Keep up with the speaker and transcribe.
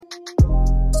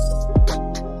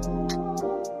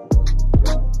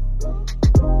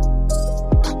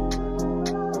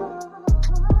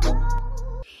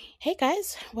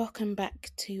guys, welcome back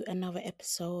to another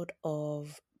episode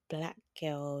of Black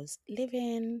Girls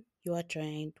Living. You are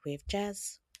joined with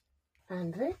Jazz.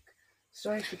 And Vic,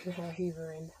 sorry if you can hear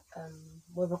hoovering.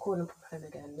 We're recording from home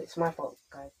again. It's my fault,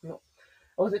 guys. I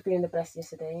wasn't feeling the best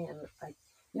yesterday, and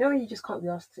when you just can't be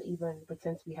asked to even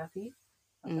pretend to be happy.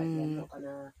 I was like, yeah, I'm not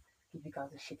gonna give you guys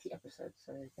a shitty episode,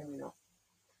 so let me know.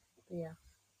 But yeah, hope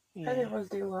Yeah. everyone's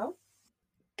doing well.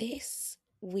 This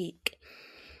week,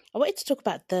 I wanted to talk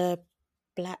about the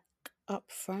Black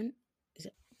Upfront. Is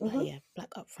it? Mm-hmm.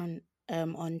 Black Upfront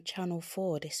on Channel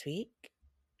 4 this week.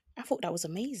 I thought that was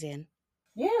amazing.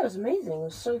 Yeah, it was amazing. It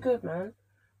was so good, man.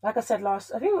 Like I said I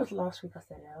think it was last week I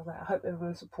said it. I was like, I hope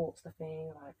everyone supports the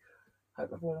thing. Like, I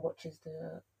hope everyone watches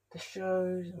the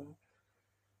shows and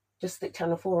just stick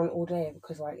Channel 4 on all day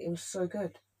because it was so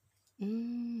good.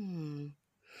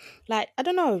 Like, I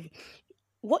don't know.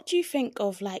 What do you think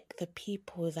of the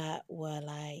people that were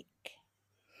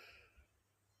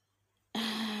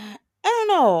I don't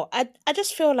know. I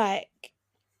just feel like,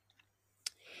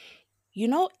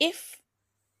 if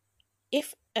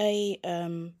a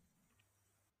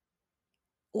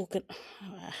organ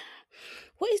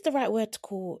what is the right word to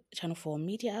call Channel 4?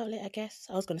 Media outlet, I guess.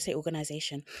 I was going to say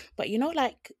organization. But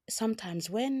sometimes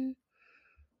when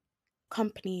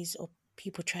companies or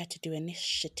people try to do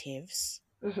initiatives,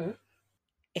 Mm-hmm.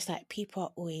 it's like people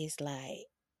are always like,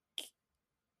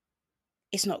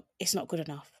 it's not good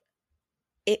enough.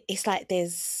 It's like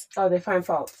there's, Oh, they find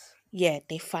faults.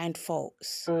 they find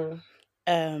faults. Mm.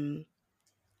 And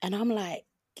I'm like,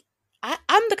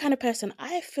 I'm the kind of person,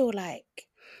 I feel like,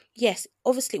 yes,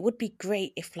 obviously it would be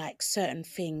great if certain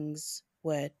things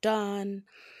were done,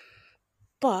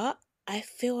 but I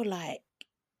feel like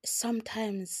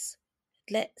sometimes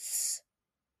let's,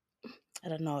 I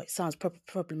don't know, it sounds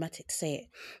problematic to say it,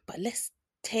 but let's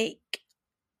take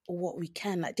what we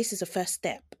can. Like, this is a first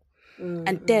step,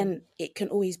 and then it can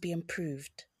always be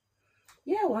improved.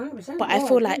 Yeah, 100%. But I No, I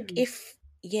feel agree like with you.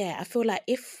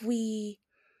 if we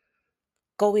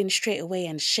go in straight away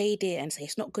and shade it and say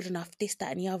it's not good enough, this,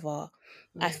 that, and the other, I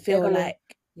Yeah, they're feel gonna. like,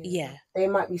 Yeah, yeah, they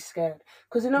might be scared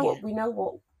because yeah, we know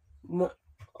what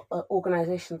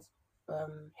organizations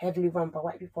heavily run by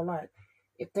white people are like.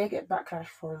 If they get backlash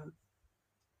from,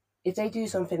 if they do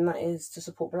something that is to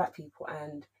support black people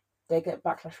and they get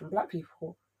backlash from black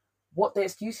people, what the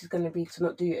excuse is going to be to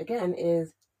not do it again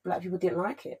is black people didn't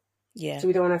like it, yeah, so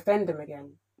we don't want to offend them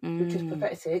again, which is mm,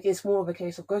 pathetic. It's more of a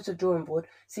case of go to the drawing board,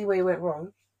 see where you went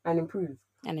wrong, and improve.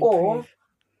 and Or improve.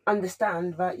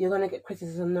 understand that you're going to get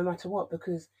criticism no matter what,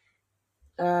 because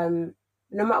no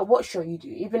matter what show you do,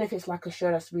 even if it's like a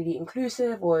show that's really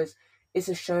inclusive or it's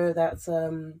a show that's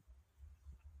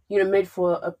made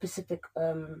for a specific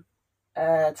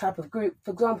type of group.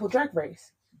 For example, Drag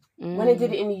Race. When they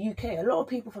did it in the UK, a lot of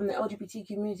people from the LGBT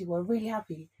community were really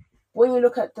happy. When you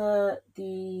look at the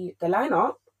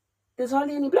lineup, there's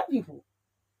hardly any black people.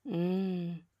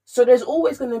 So there's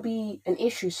always going to be an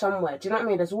issue somewhere. Do you know what I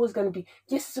mean? There's always going to be,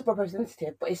 yes, it's a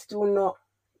representative, but it's still not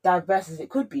diverse as it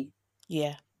could be.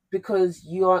 Yeah. Because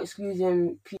you are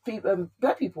excluding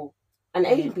black people and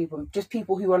Asian people, just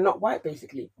people who are not white,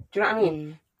 basically. Do you know what I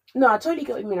mean? No, I totally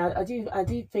get what you mean. I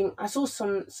do think I saw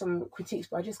some critiques,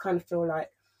 but I just kind of feel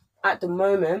like at the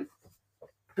moment,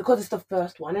 because it's the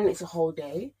first one and it's a whole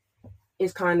day,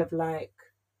 it's kind of like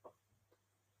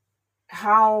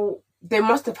how they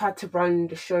must have had to run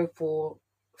the show for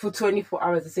 24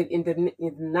 hours, as in the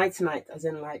night tonight, as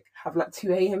in have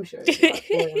 2 a.m. shows, 4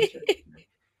 a.m. shows.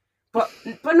 But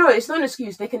no, it's not an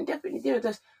excuse. They can definitely,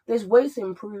 there's ways to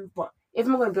improve. But if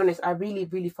I'm going to be honest, I really,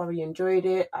 really thoroughly enjoyed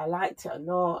it. I liked it a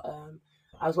lot.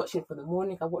 I was watching it for the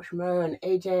morning. I watched Mo and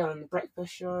AJ on the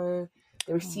breakfast show.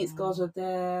 The Receipts girls were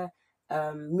there.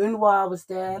 Moonwa was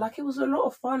there. It was a lot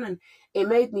of fun, and it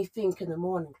made me think in the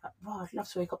morning, wow, I'd love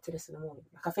to wake up to this in the morning.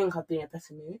 I think I'd be in a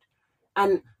better mood.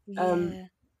 And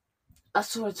I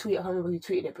saw a tweet, I can't remember who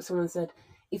tweeted it, but someone said,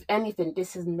 if anything,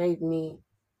 this has made me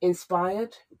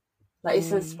inspired.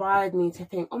 It's inspired me to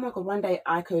think, oh my God, one day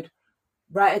I could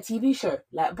write a TV show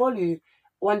like Bolu.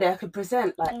 One day I could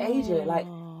present like AJ.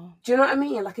 Do you know what I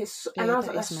mean? It's, and I was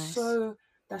like, that's nice.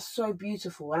 That's so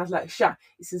beautiful. And I was like, Sha,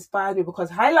 it's inspired me because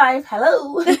high life,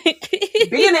 hello,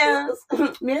 billionaires,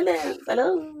 millionaires,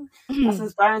 hello. That's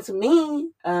inspiring to me.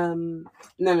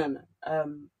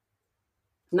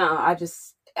 No,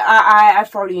 I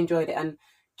thoroughly enjoyed it. And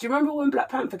do you remember when Black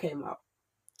Panther came out?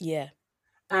 Yeah.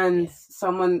 And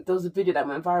there was a video that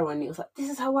went viral, and it was like, this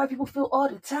is how white people feel all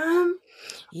the time.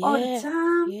 Yeah. All the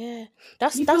time. Yeah.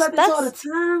 You feel like this all the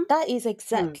time. That is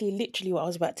exactly literally what I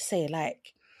was about to say.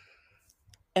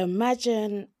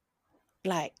 Imagine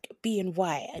like being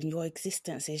white and your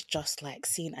existence is just like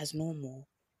seen as normal.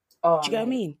 Oh, Do you get what I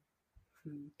mate.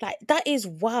 mean? Like that is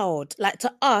wild. Like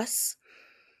to us,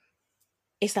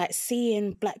 it's like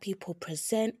seeing Black people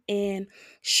present in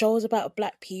shows about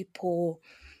Black people,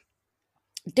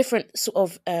 different sort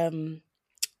of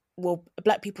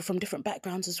Black people from different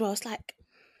backgrounds as well. It's like,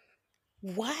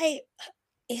 why?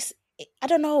 It's I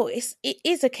don't know. It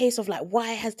is a case of like, why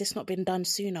has this not been done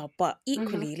sooner? But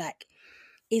equally, like,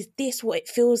 is this what it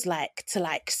feels like to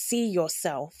like see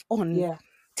yourself on Yeah.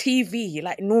 TV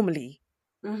like normally?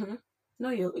 No,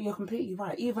 you're completely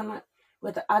right. Even like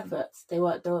with the adverts, they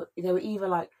were either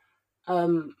like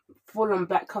full on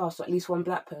black cast or at least one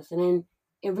black person, and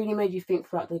it really made you think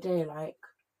throughout the day. Like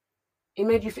it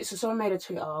made you think. So someone made a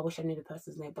tweet. Oh, I wish I knew the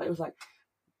person's name, but it was like,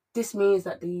 this means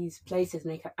that these places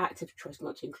make an active choice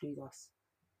not to include us.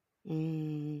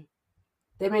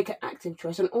 They make an active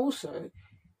choice, and also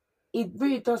it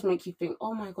really does make you think,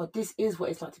 oh my god, this is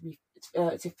what it's like to be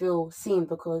to feel seen.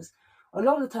 Because a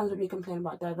lot of the times when we complain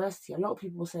about diversity, a lot of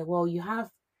people will say, well, you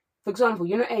have, for example,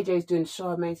 you know, AJ is doing so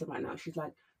amazing right now. She's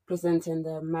like presenting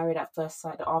the Married at First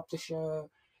Sight, the after show.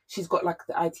 She's got like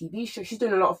the ITV show. She's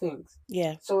doing a lot of things.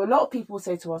 Yeah. So a lot of people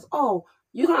say to us, oh,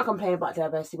 you can't complain about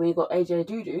diversity when you got AJ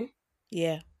Dudu.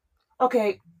 Yeah.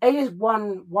 Okay, AJ is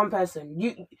one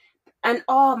person. And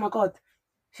oh my god,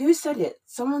 who said it?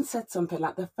 Someone said something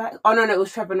like the fact. Oh no, it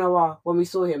was Trevor Noah when we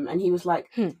saw him, and he was like,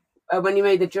 when he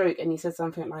made the joke, and he said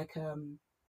something like,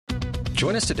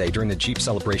 Join us today during the Jeep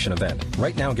Celebration event.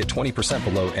 Right now, get 20%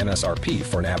 below MSRP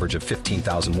for an average of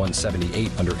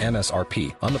 $15,178 under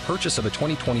MSRP on the purchase of a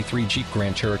 2023 Jeep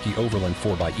Grand Cherokee Overland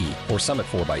 4xE or Summit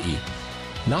 4xE.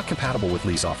 Not compatible with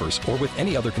lease offers or with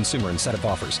any other consumer incentive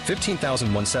offers.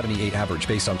 $15,178 average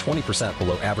based on 20%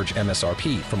 below average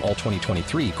MSRP from all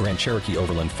 2023 Grand Cherokee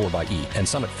Overland 4xE and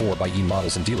Summit 4xE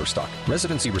models in dealer stock.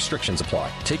 Residency restrictions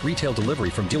apply. Take retail delivery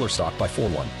from dealer stock by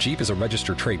 4/1. Jeep is a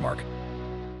registered trademark.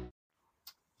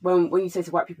 When you say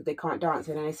to white people they can't dance,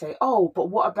 and then they say, oh,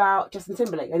 but what about Justin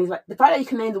Timberlake? And he's like, the fact that you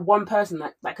can name the one person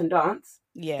that can dance,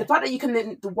 Yeah. the fact that you can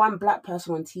name the one black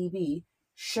person on TV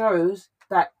shows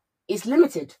that it's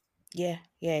limited. Yeah,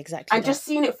 exactly. And just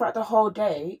seeing it throughout the whole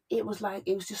day, it was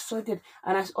just so good.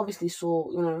 And I obviously saw,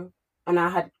 and I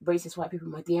had racist white people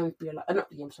in my DMs being like,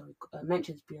 not DMs, sorry,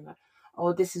 mentions being like,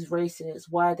 oh, this is racist.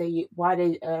 Why are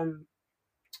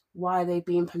they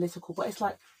being political? But it's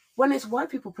like, when it's white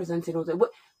people presenting all day,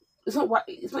 it's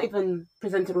not even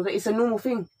presented all day. It's a normal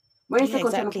thing. When you stick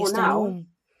on Channel 4 now,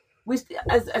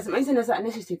 as amazing as that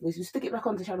initiative is, we stick it back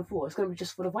onto Channel 4, it's going to be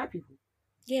just full of white people.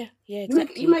 Yeah,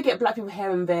 exactly. You may get black people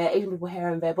here and there, Asian people here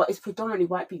and there, but it's predominantly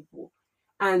white people.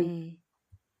 And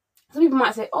some people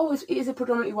might say, oh, it is a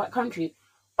predominantly white country.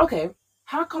 Okay,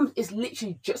 how come it's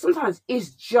literally sometimes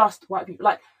it's just white people?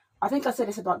 Like, I think I said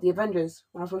this about the Avengers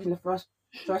when I was watching the first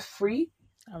three.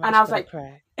 And I was like,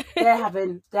 they're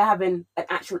having an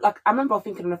actual, like, I remember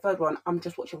thinking on the third one, I'm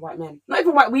just watching white men. Not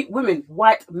even white women,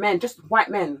 white men, just white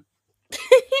men.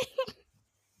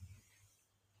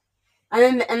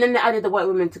 And then they added the white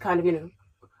women to kind of,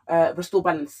 restore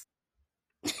balance.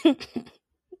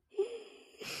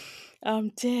 I'm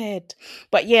dead.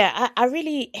 But yeah, I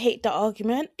really hate the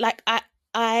argument. Like,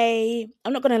 I'm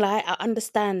not gonna lie, I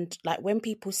understand like when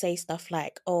people say stuff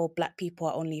like, oh, black people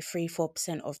are only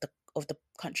 3-4% of the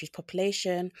country's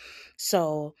population.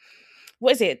 So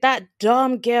what is it? That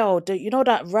dumb girl,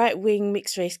 that right-wing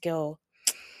mixed race girl,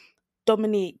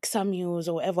 Dominique Samuels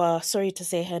or whatever, sorry to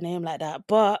say her name like that,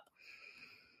 but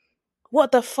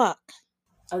what the fuck?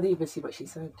 I didn't even see what she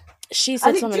said. She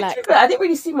said something like, I didn't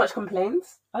really see much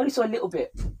complaints. I only saw a little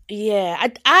bit. Yeah,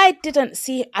 I didn't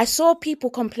see. I saw people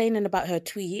complaining about her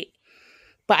tweet,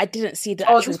 but I didn't see the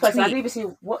actual tweet. I didn't even see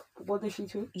what did she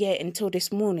tweet? Yeah, until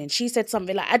this morning. She said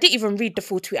something like, I didn't even read the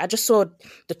full tweet. I just saw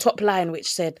the top line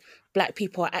which said black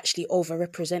people are actually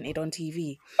overrepresented on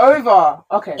TV. Over,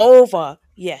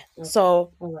 yeah. Okay.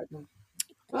 So, all right then.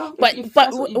 Well, but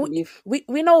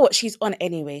we know what she's on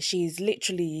anyway. She's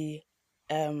literally,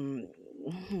 I'm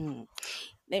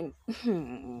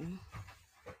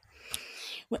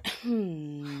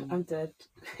dead.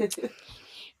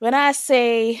 When I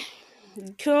say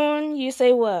coon, you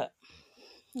say what?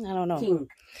 I don't know. King.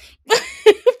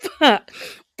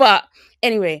 but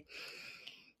anyway,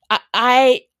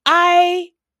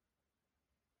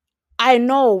 I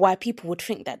know why people would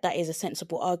think that is a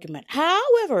sensible argument.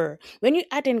 However, when you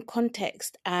add in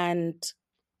context and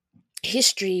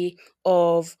history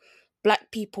of black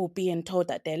people being told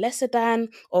that they're lesser than,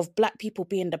 of black people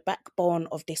being the backbone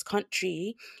of this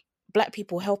country, black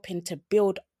people helping to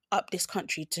build up this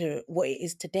country to what it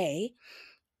is today,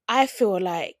 I feel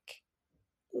like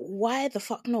why the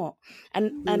fuck not?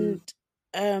 And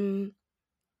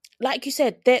like you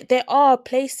said, there are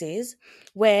places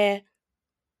where,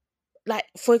 like,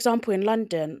 for example, in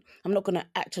London, I'm not going to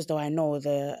act as though I know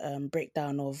the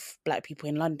breakdown of Black people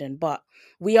in London, but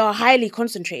we are highly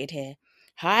concentrated here.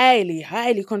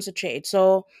 Highly concentrated.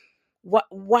 So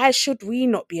why should we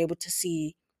not be able to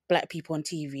see Black people on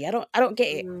TV? I don't get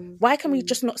it. Why can we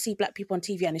just not see Black people on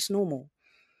TV and it's normal?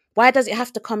 Why does it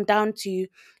have to come down to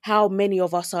how many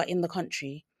of us are in the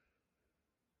country?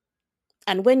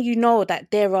 And when you know that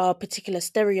there are particular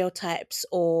stereotypes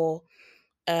or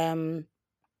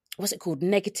what's it called,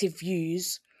 negative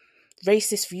views,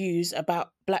 racist views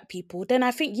about Black people, then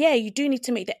I think, yeah, you do need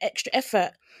to make the extra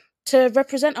effort to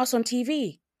represent us on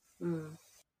TV.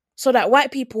 So that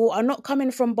white people are not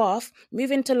coming from Bath,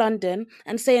 moving to London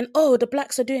and saying, oh, the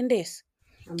Blacks are doing this.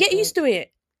 Get used to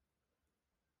it.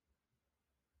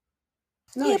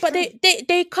 No, yeah, but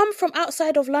they come from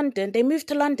outside of London, they move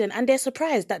to London and they're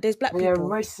surprised that there's Black people. They're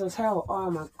racist as hell.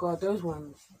 Oh my God, those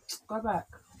ones. Go back.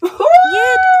 Yeah.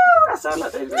 I sound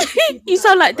like those you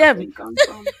sound like them.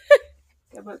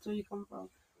 Get back to where you come from.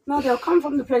 No, they'll come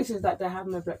from the places that they have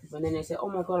no Black people and then they say, oh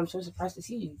my God, I'm so surprised to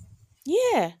see you.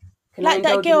 Yeah. Like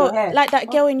that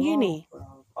girl in uni.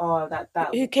 Oh, that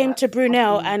who came to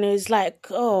Brunel and was like,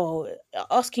 oh,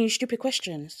 asking you stupid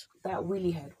questions. That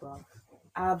willy head, bro.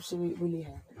 Absolute willy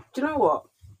head. Do you know what?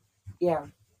 Yeah.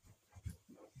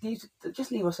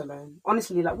 Just leave us alone.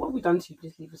 Honestly, like, what have we done to you?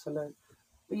 Just leave us alone.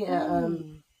 But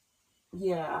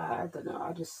yeah, I don't know.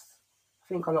 I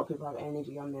think a lot of people have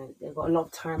energy on there. They've got a lot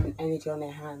of time and energy on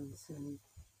their hands. And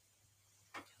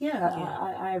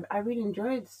I really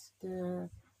enjoyed the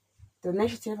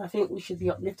initiative. I think we should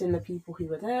be uplifting the people who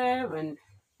were there and,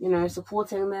 you know,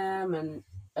 supporting them. And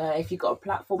if you've got a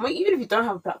platform, even if you don't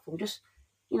have a platform, just,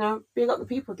 you know, big up the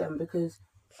people then, because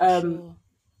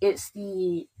it's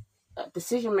the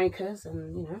decision makers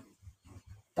and, you know,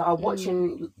 that are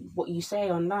watching what you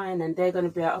say online, and they're going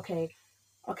to be like, okay,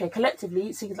 collectively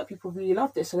it seems like people really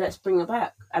love this, so let's bring it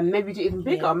back and maybe do it even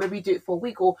bigger. Maybe do it for a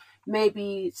week, or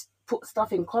maybe put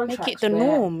stuff in contracts. Make it the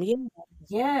norm.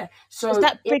 Yeah. So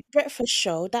that Big Breakfast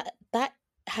show that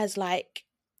has, like,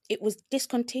 it was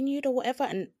discontinued or whatever,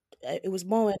 and it was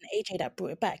Mo and AJ that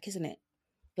brought it back, isn't it?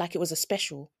 Like, it was a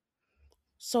special.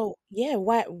 So yeah,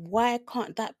 why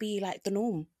can't that be like the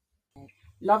norm?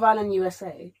 Love Island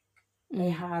USA,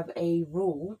 they have a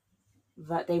rule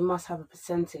that they must have a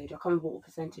percentage. I can't remember what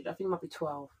percentage. I think it might be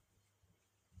 12.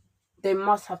 They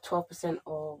must have 12%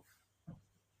 of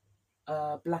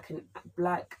black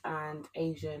and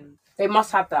Asian. They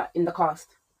must have that in the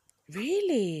cast.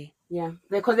 Really? Yeah,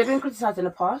 because they've been criticised in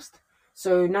the past.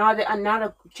 So now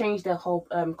they've changed their whole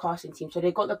casting team. So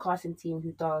they got the casting team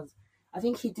who does. I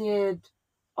think he did.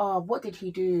 What did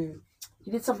he do? He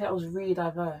did something that was really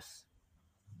diverse.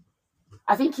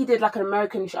 I think he did like an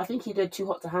American show. I think he did Too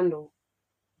Hot to Handle.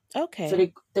 Okay. So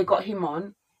they got him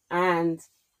on, and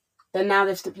then now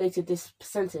they've stipulated this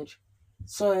percentage.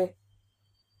 So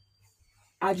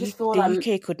I just thought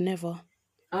the UK could never.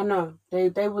 I know they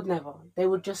would never. They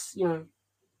would just, you know,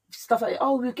 stuff like,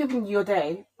 oh, we're giving you your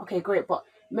day. Okay, great, but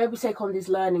maybe take on these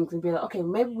learnings and be like, okay,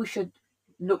 maybe we should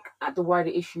look at the wider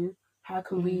issue. How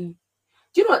can we?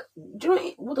 Do you know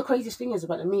what the craziest thing is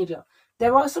about the media?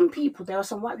 There are some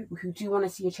white people who do want to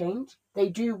see a change. They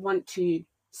do want to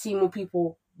see more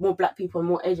people, more Black people, and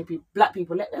more Asian people. Black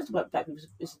people, let's talk about Black people.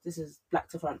 This is Black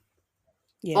to front.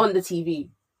 Yeah. On the TV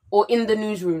or in the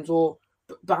newsrooms or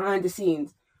behind the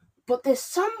scenes. But there's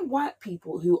some white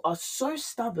people who are so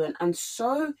stubborn and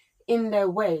so in their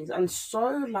ways and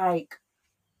so, like,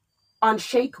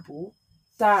 unshakable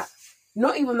that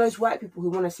not even those white people who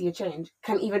want to see a change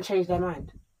can even change their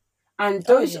mind. And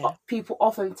those people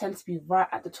often tend to be right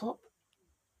at the top.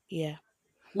 Yeah.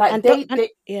 Like,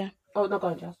 yeah. Oh, no, go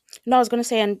on, Jazz. No, I was going to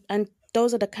say, and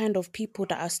those are the kind of people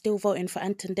that are still voting for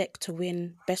Ant and Dec to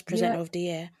win Best Presenter of the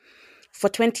Year for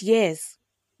 20 years.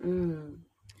 I'm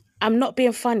not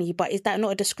being funny, but is that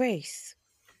not a disgrace?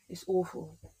 It's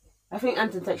awful. I think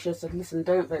Ant and Dec should have said, listen,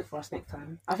 don't vote for us next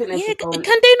time. I think they should go can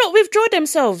they not withdraw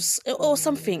themselves or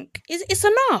something? It's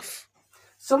enough.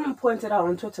 Someone pointed out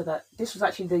on Twitter that this was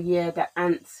actually the year that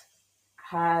Ant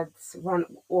had run,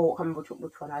 or I can't remember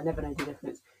which one, I never know the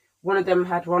difference. One of them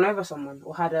had run over someone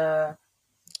or had a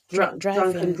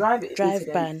drunken drive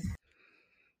ban.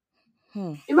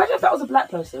 Imagine if that was a Black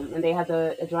person and they had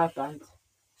a drive ban.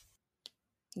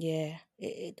 Yeah,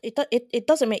 it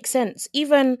doesn't make sense.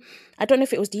 Even, I don't know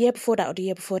if it was the year before that or the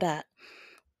year before that,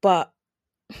 but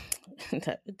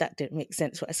that didn't make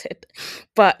sense what I said.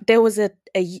 But there was a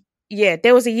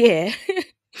year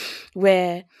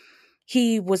where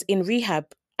he was in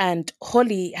rehab and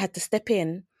Holly had to step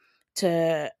in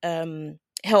to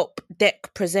help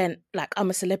Deck present like I'm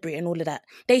a Celebrity and all of that.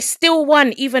 They still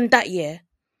won even that year.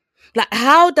 Like,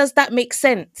 how does that make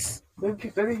sense? Maybe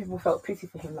people felt pity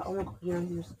for him. Like, oh my God, you know,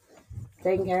 he was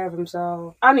taking care of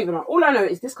himself. I don't even know. All I know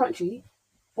is this country,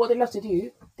 what they love to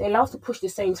do, they love to push the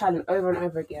same talent over and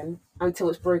over again until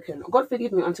it's broken. God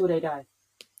forgive me, until they die.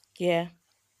 Yeah.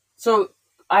 So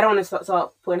I don't want to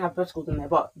start putting hypotheticals in there,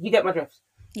 but you get my drift.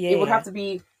 Yeah. It would have to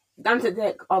be Dan to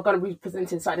Deck are going to be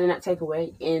presented Saturday Night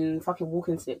Takeaway in fucking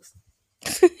walking sticks.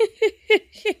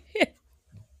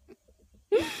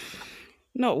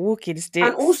 Not walking sticks.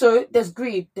 And also, there's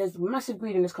greed. There's massive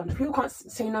greed in this country. People can't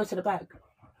say no to the bag.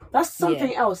 That's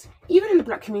something else. Even in the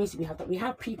black community, we have that. We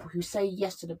have people who say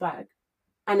yes to the bag,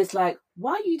 and it's like,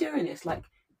 why are you doing this? Like,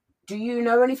 do you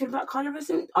know anything about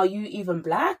colorism? Are you even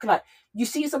black? Like, you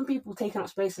see some people taking up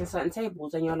space in certain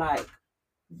tables, and you're like,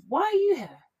 why are you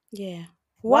here? Yeah.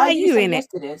 Why are you in yes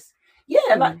it? to this?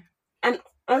 Yeah, like, and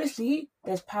honestly,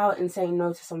 there's power in saying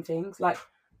no to some things. Like,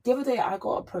 the other day, I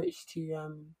got approached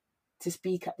to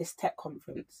speak at this tech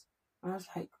conference. I was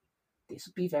like, this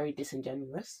would be very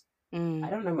disingenuous. I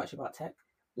don't know much about tech.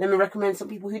 Let me recommend some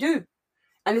people who do.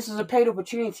 And this was a paid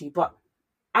opportunity, but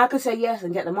I could say yes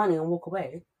and get the money and walk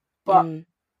away. But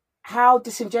how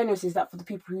disingenuous is that for the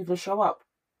people who even show up?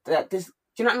 Do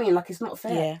you know what I mean? Like, it's not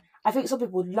fair. Yeah. I think some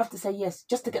people would love to say yes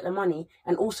just to get the money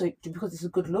and also because it's a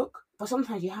good look. But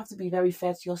sometimes you have to be very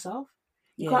fair to yourself.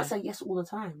 You can't say yes all the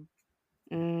time.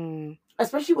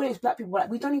 Especially when it's black people. Like,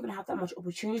 we don't even have that much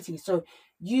opportunity. So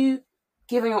you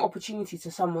giving an opportunity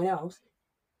to someone else,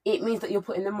 it means that you're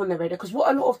putting them on the radar. Because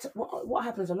what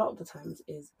happens a lot of the times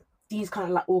is these kind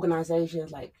of like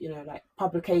organizations, like, you know, like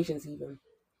publications even,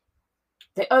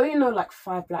 they only know like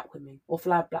 5 black women or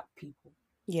 5 black people.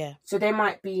 Yeah. So they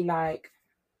might be like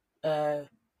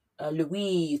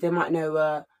Louise, they might know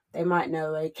a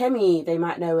Kemi, they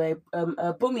might know a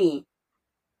Bumi.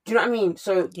 Do you know what I mean?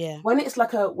 So when it's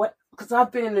like because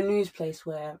I've been in a news place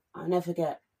where I'll never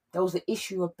forget, there was an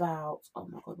issue about, oh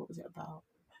my God, what was it about?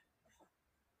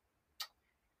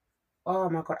 Oh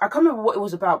my God, I can't remember what it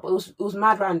was about, but it was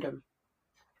mad random.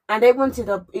 And they wanted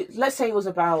let's say it was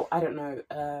about, I don't know,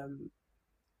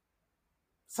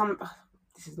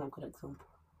 this is not a good example,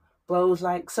 but it was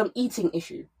like some eating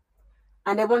issue.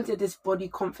 And they wanted this body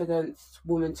confidence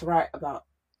woman to write about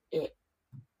it.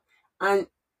 And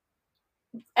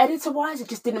editor-wise, it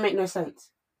just didn't make no sense.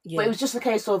 Yeah. But it was just a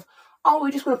case of, oh, we're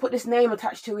just going to put this name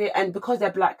attached to it, and because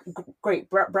they're black,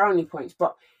 great, brownie points.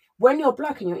 But when you're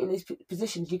black and you're in these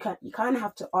positions, you kind of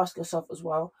have to ask yourself as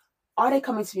well, are they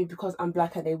coming to me because I'm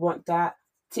black and they want that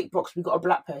tick box, we got a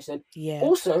black person? Yeah.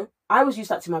 Also, I always use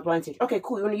that to my advantage. Okay,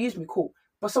 cool, you want to use me, cool.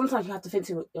 But sometimes you have to think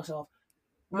to yourself,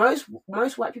 most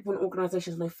white people in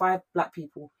organizations know 5 black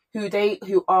people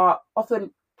who are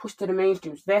often pushed to the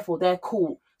mainstreams. Therefore, they're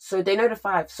cool. So they know the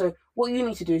 5. So what you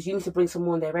need to do is you need to bring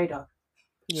someone on their radar.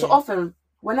 Yeah. So often,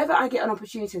 whenever I get an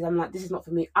opportunity, I'm like, this is not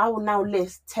for me. I will now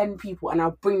list 10 people and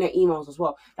I'll bring their emails as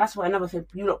well. That's why another thing,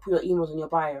 you not put your emails in your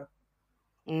bio.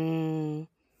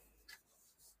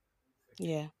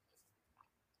 Yeah.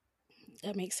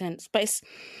 That makes sense. But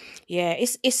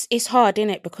it's hard, isn't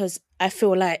it? Because I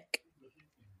feel like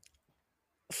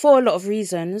for a lot of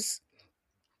reasons,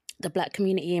 the black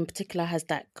community in particular has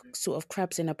that sort of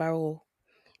crabs in a barrel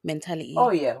mentality.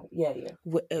 Oh yeah.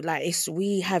 Like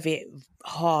we have it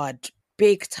hard,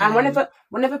 big time. And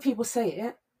whenever people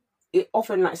say it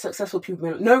often like successful people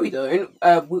are like, no, we don't.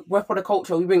 We're for the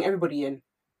culture. We bring everybody in.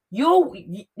 No.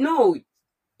 Do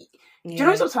you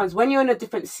know sometimes when you're in a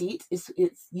different seat, it's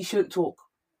you shouldn't talk.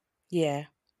 Yeah.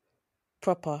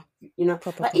 Proper. You know,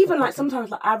 proper, like proper, even proper. Like sometimes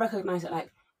like I recognize it,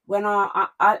 like when I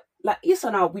like, yes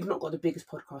and no, we've not got the biggest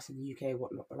podcast in the UK and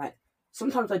whatnot, but like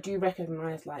sometimes I do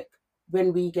recognize like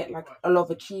when we get like a lot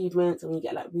of achievements and we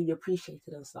get like really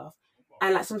appreciated and stuff,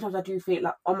 and like sometimes I do feel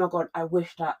like, oh my God, I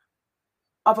wish that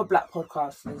other black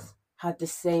podcasters had the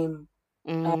same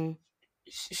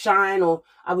shine, or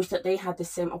I wish that they had the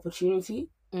same opportunity.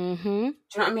 Mm-hmm. Do you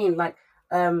know what I mean? Like,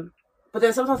 but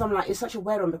then sometimes I'm like, it's such a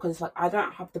weird one because it's like I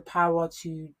don't have the power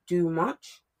to do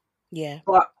much. Yeah.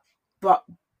 But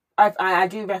I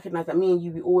do recognize that me and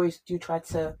you, we always do try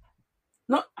to,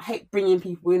 not hate bringing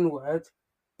people inward,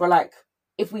 but like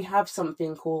if we have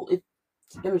something called,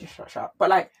 let me just shut up. But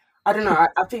like, I don't know.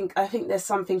 I think there's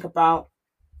something about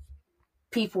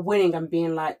people winning and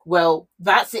being like, well,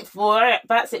 that's it for it.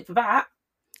 That's it for that.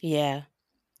 Yeah.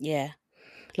 Yeah.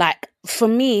 Like for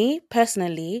me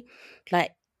personally,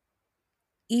 like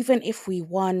even if we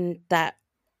won that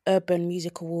Urban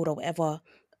Music Award or whatever,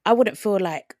 I wouldn't feel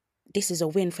like this is a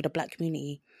win for the black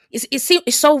community.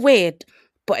 It's so weird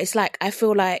But it's like, I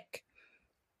feel like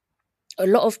a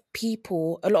lot of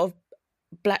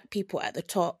black people at the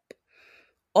top,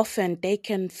 often they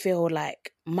can feel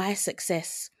like my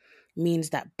success means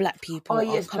that black Oh people are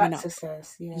yes, coming black up.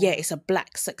 success. Yeah, Yeah. it's a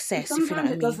black And success, if you know sometimes what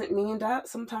I it mean. doesn't mean that.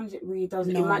 Sometimes it really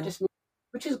doesn't. It might No. just mean,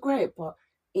 which is great, but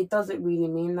it doesn't really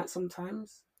mean that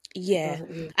sometimes. It Yeah. doesn't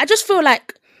really. I just feel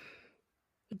like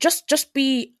just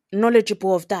be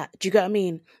knowledgeable of that. Do you get what I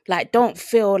mean? Like, don't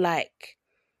feel like,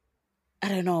 I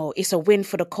don't know, it's a win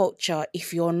for the culture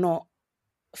if you're not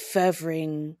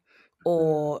furthering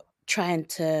or trying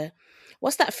to,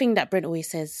 what's that thing that Brent always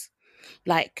says?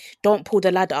 Like, don't pull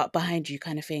the ladder up behind you,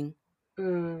 kind of thing.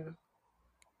 Mm.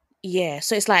 Yeah.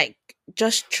 So it's like,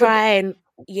 just But try and,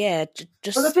 yeah, but the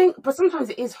just, thing, but sometimes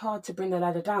it is hard to bring the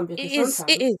ladder down because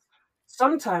it is.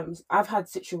 sometimes I've had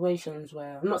situations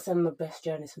where I'm not saying I'm the best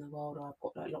journalist in the world or I've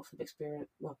got like lots of experience.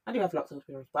 Well, I do have lots of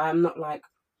experience, but I'm not like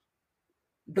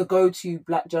the go-to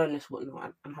black journalist.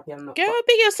 Whatnot. I'm happy I'm not. Girl, But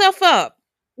pick yourself up.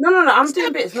 no, I'm Stop,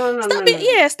 doing bits. No, stop being,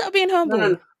 yeah, stop being humble.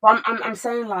 no. But I'm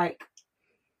saying like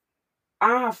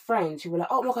I have friends who were like,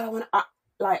 oh my god,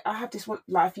 I have this one,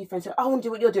 like a few friends who are, I want to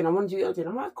do what you're doing. I want to do what you're doing.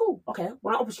 I'm like, cool, okay.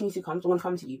 When an opportunity comes, I want to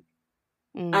come to you.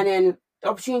 Mm. And then the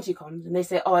opportunity comes, and they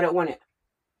say, oh, I don't want it.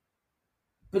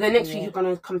 But then next week you're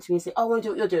gonna come to me and say, oh, I want to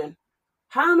do what you're doing.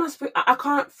 How am I supposed? I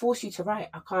can't force you to write.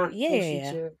 I can't force you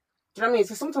to. Do you know what I mean?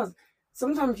 So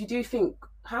sometimes you do think,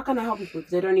 how can I help people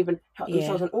because they don't even help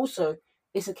themselves? And also,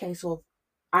 it's a case of,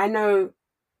 I know,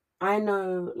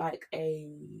 like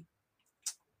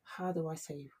how do I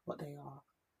say what they are?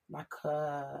 Like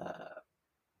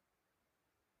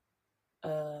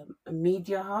a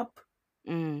media hub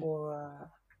or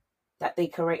that they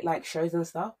create like shows and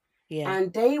stuff. Yeah.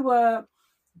 And it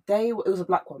was a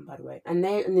black one, by the way, and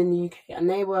in the UK, and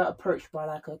they were approached by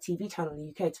like a TV channel in the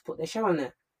UK to put their show on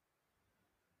there.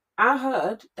 I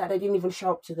heard that they didn't even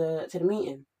show up to the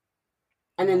meeting,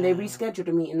 and then they rescheduled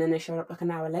the meeting, and then they showed up like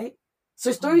an hour late. So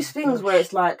it's those things where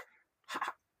it's like,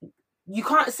 you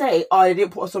can't say, oh, they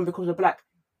didn't put us on because we're black.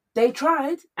 They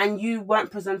tried, and you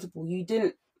weren't presentable. You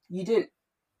didn't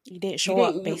show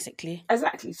up, basically.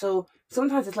 Exactly. So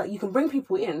sometimes it's like you can bring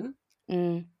people in,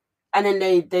 and then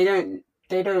they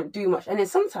don't do much. And then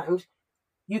sometimes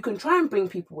you can try and bring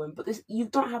people in, but you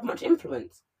don't have much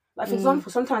influence. Like, for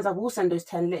example, sometimes I will send those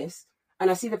 10 lists, and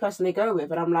I see the person they go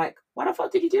with, and I'm like, why the fuck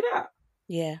did you do that?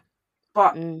 Yeah.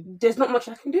 But there's not much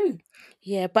I can do.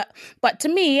 Yeah, but to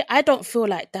me, I don't feel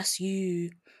like that's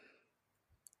you.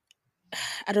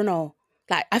 I don't know.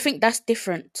 Like, I think that's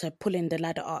different to pulling the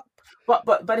ladder up. But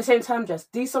at the same time, just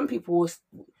some people,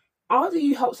 after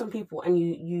you help some people and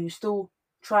you still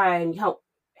try and help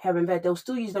here and there, they'll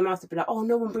still use their mouth to be like, oh,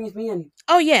 no one brings me in.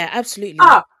 Oh yeah, absolutely.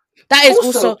 That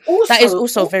is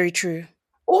also very true.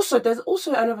 Also, there's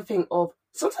also another thing of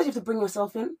sometimes you have to bring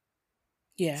yourself in.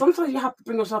 Yeah. Sometimes you have to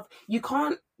bring yourself. You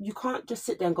can't just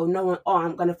sit there and go, no one. Oh,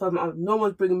 I'm gonna firm up. No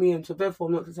one's bringing me in, so therefore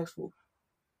I'm not successful.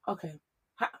 Okay.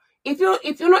 If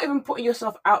you're not even putting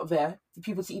yourself out there for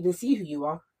people to even see who you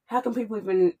are, how can people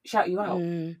even shout you out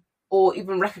or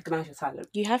even recognize your talent?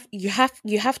 You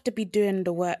have to be doing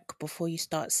the work before you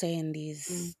start saying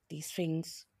these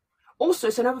things. Also,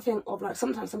 it's another thing of like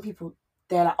sometimes some people,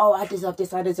 they're like, oh, I deserve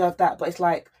this, I deserve that, but it's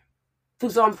like, for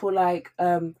example, like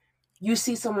you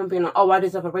see someone being like, oh, I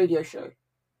deserve a radio show.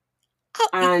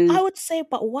 And I would say,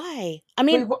 but why? I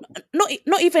mean,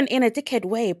 not even in a dickhead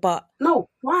way, but no,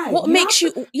 why? What makes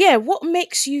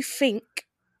you think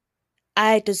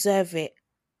I deserve it,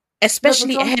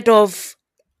 especially ahead of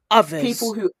others?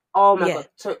 People who, oh my god.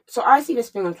 So I see this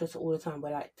thing on Twitter all the time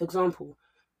where, like, for example,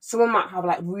 someone might have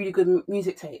like really good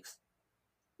music takes,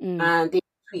 and they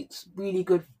tweet really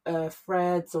good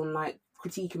threads on like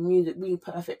critiquing music really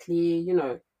perfectly, you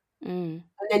know. And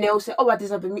then they'll say, oh, I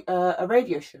deserve a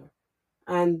radio show.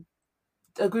 And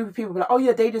a group of people be like, oh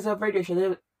yeah, they deserve radio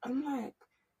show. I'm like,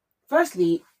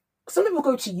 firstly, some people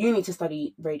go to uni to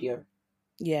study radio.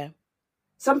 Yeah.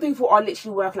 Some people are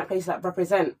literally working at places like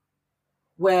Represent,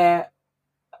 where,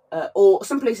 or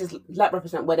some places like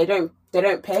Represent where they don't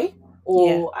pay,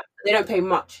 or they don't pay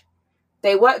much.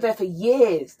 They work there for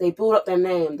years. They build up their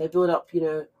name. They build up, you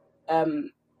know,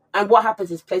 and what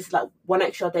happens is places like One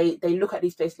Extra, they look at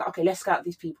these places like, okay, let's scout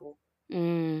these people.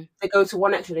 They go to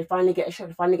One Extra, they finally get a show,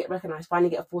 they finally get recognised, finally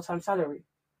get a full-time salary.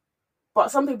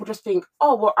 But some people just think,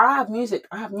 oh, well, I have music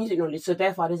knowledge, so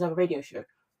therefore I deserve a radio show.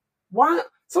 Why?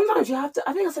 Sometimes you have to,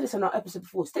 I think I said this in our episode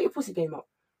before, stay your pussy game up.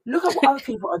 Look at what other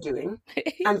people are doing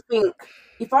and think,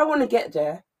 if I want to get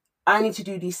there, I need to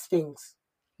do these things.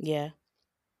 Yeah.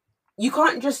 You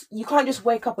can't just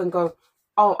wake up and go,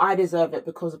 oh, I deserve it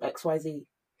because of XYZ.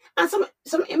 And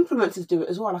some influencers do it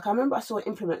as well. Like, I remember I saw an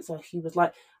influencer. He was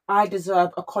like, "I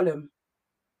deserve a column.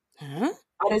 Huh?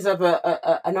 I deserve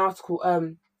an article.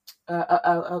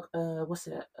 What's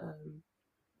it?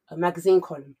 A magazine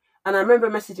column." And I remember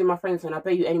messaging my friends, and I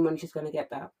bet you any money she's going to get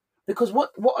that, because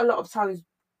what a lot of times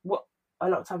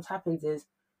happens is,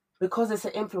 because it's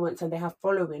an influencer and they have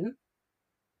following,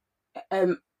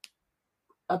 a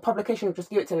publication will just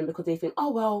give it to them because they think,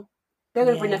 oh well, they're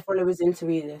going to bring their followers in to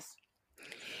read this.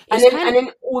 And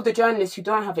then all the journalists who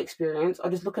don't have experience are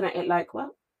just looking at it like,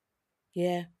 well,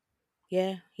 yeah,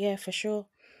 for sure.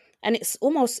 And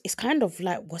it's kind of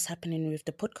like what's happening with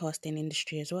the podcasting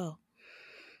industry as well.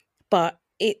 But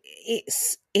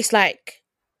it's like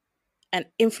an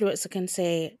influencer can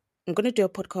say, I'm going to do a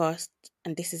podcast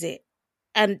and this is it.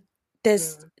 And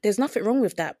there's nothing wrong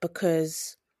with that,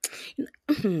 because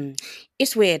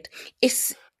it's weird.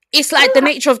 It's like the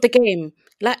nature of the game.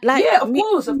 Like yeah, of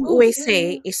course, always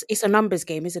say, it's a numbers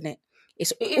game, isn't it?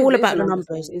 It's all about the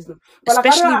numbers, but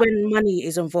especially when money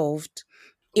is involved.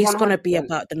 It's 100%. gonna be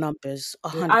about the numbers.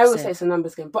 100%. I always say it's a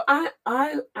numbers game, but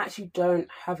I actually don't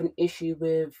have an issue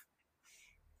with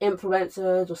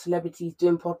influencers or celebrities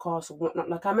doing podcasts or whatnot.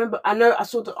 Like, I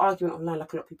saw the argument online,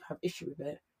 like a lot of people have issue with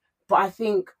it, but I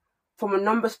think from a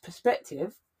numbers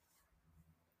perspective,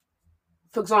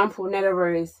 for example, Nella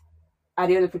Rose,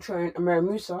 Adiola Patron, and Mary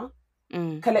Musa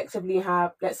collectively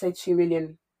have, let's say, 2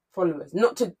 million followers.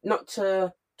 Not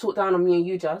to talk down on me and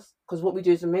you, Jazz, because what we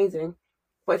do is amazing.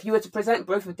 But if you were to present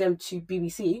both of them to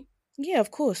BBC, yeah,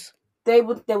 of course, they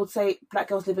would say Black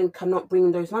Girls Living cannot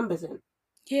bring those numbers in.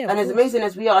 Yeah, and as amazing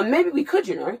as we are, and maybe we could,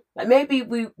 like maybe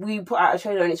we put out a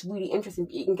trailer and it's really interesting,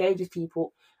 it engages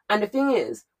people. And the thing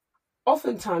is,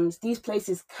 oftentimes these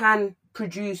places can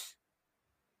reach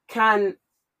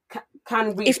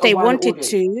if they wanted audience.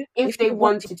 to. If they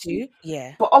wanted to,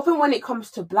 yeah. But often when it comes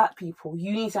to Black people,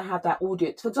 you need to have that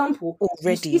audience. For example,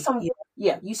 already,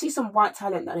 you see some white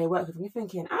talent that they work with, and you're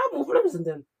thinking, I have more followers than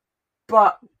them,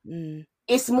 but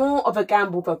it's more of a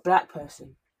gamble for a Black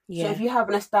person. Yeah. So if you have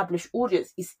an established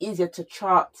audience, it's easier to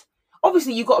chart.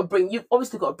 Obviously, you've got to bring your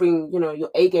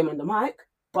A game on the mic,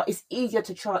 but it's easier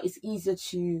to chart. It's easier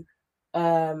to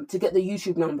get the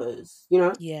YouTube numbers,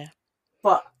 Yeah.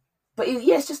 But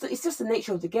it's just the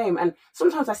nature of the game. And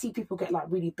sometimes I see people get like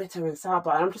really bitter and sour,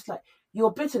 and I'm just like,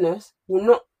 your bitterness will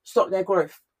not stop their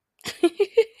growth.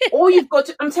 All you've got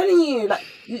to, I'm telling you, like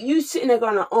you sitting there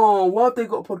going like, oh, why have they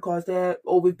got a podcast there,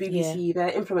 or with BBC,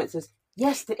 they're influencers.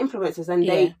 Yes, the influencers, and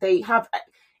they have.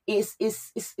 It's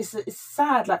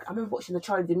sad. Like, I remember watching the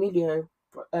Charlie D'Amelio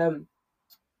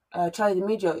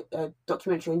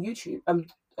documentary on YouTube.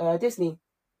 Disney.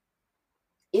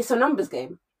 It's a numbers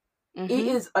game. Mm-hmm. It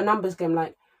is a numbers game.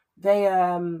 Like,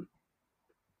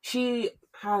 she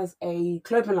has a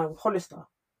clothing line with Hollister,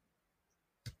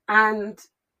 and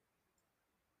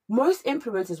most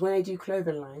influencers, when they do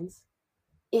clothing lines,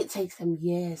 it takes them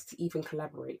years to even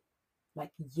collaborate.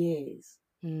 Like, years.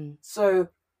 So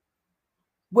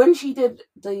when she did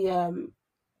the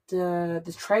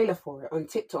trailer for it on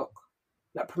TikTok,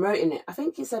 like promoting it, I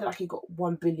think he said like he got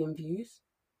 1 billion views.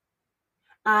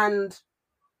 And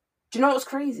do you know what's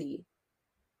crazy?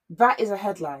 That is a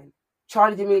headline.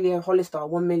 Charlie D'Amelio, Hollister,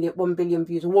 1 billion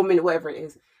views, or 1 million, whatever it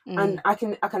is. And I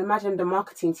can imagine the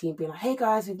marketing team being like, hey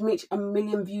guys, we've reached 1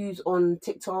 million views on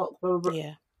TikTok, blah, blah, blah.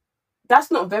 Yeah.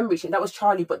 That's not them reaching, that was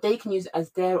Charlie, but they can use it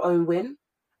as their own win.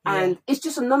 And it's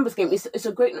just a numbers game. It's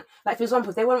a great, like, for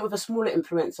example, if they went with a smaller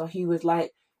influencer who was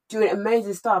like doing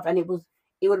amazing stuff, and it would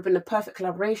have been a perfect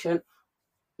collaboration.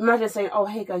 Imagine saying, oh,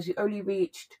 hey guys, you only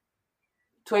reached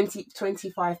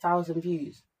 25,000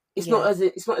 views. It's not as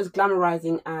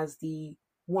glamorizing as the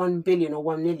 1 billion or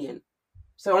 1 million.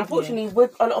 So unfortunately,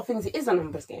 with a lot of things, it is a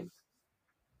numbers game.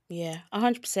 Yeah,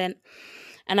 100%.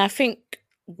 And I think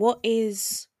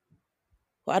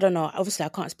I don't know. Obviously, I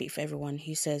can't speak for everyone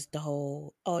who says the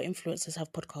whole, influencers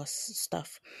have podcasts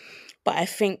stuff. But I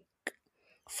think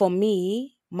for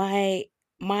me, my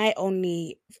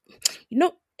only,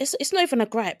 it's not even a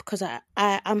gripe, because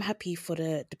I'm happy for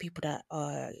the people that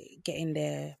are getting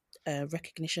their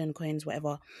recognition coins,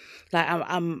 whatever. Like,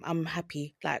 I'm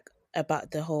happy, like,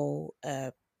 about the whole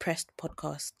pressed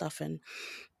podcast stuff. And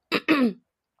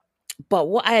but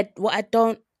what I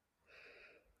don't,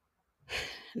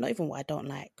 not even what I don't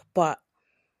like, but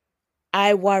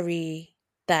I worry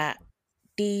that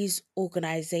these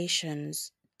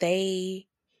organizations, they,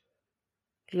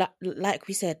 like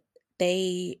we said,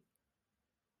 they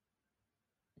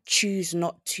choose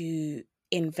not to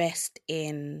invest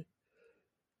in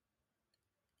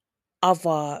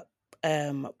other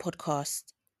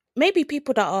podcasts. Maybe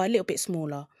people that are a little bit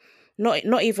smaller,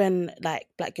 not even like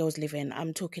Black Girls Living.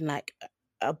 I'm talking like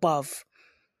above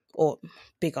or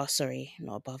bigger. Sorry,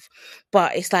 not above.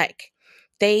 But it's like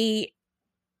they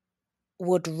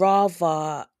would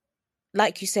rather,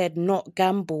 like you said, not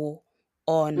gamble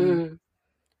on Mm,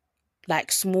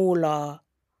 like smaller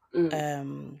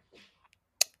mm.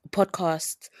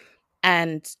 podcasts,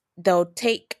 and they'll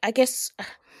take, I guess,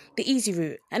 the easy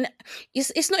route. And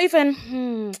it's not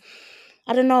even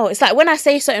I don't know. It's like when I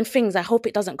say certain things, I hope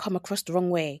it doesn't come across the wrong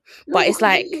way. No, But it's because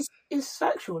like, it's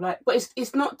factual, like, but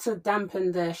it's not to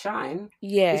dampen their shine. It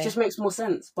yeah, just makes more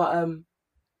sense. But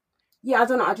yeah, I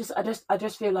don't know. I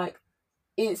just feel like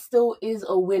it still is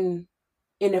a win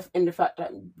in the fact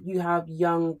that you have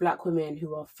young Black women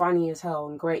who are funny as hell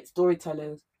and great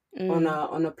storytellers mm,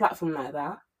 on a platform like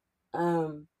that,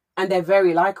 and they're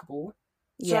very likable.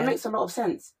 So it yeah. makes a lot of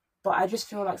sense. But I just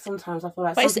feel like sometimes I feel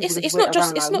like But some people just it's wait not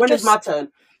just around like, when is my turn?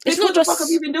 it's Bitch, what not the fuck have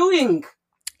you just been doing?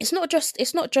 it's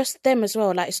not just them as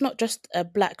well. Like it's not just a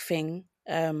Black thing.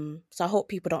 So I hope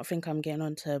people don't think I'm getting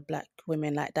onto Black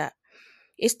women like that.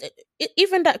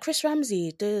 Even that Chris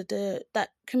Ramsey, the that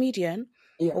comedian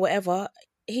Yeah. or whatever.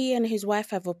 He and his wife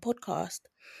have a podcast,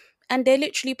 and they're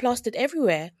literally plastered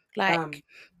everywhere. Like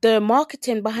the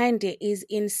marketing behind it is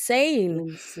insane.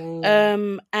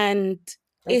 Insane. And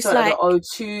They it's started the like,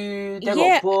 O2, they got yeah,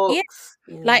 yeah, books.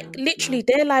 like Yeah, it's literally mad.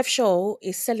 their live show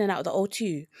is selling out the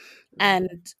O2, Mm.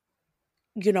 and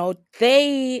you know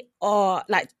they are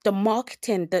like the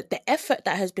marketing, the effort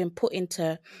that has been put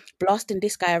into blasting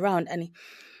this guy around, and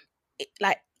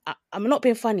like I'm not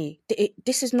being funny.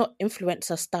 This is not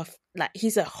influencer stuff. Like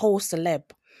he's a whole celeb.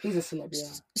 He's a celeb, yeah.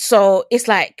 So it's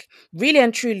like really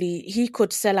and truly, he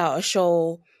could sell out a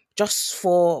show just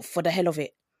for the hell of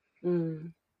it.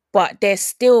 Mm. But there's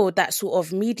still that sort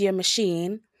of media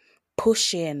machine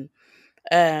pushing,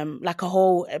 like a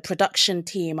whole production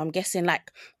team. I'm guessing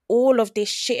like all of this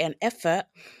shit and effort,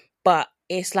 but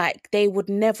it's like they would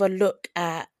never look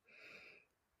at,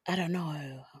 I don't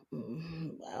know.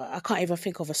 I can't even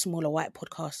think of a smaller white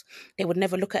podcast. They would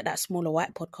never look at that smaller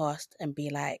white podcast and be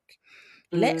like,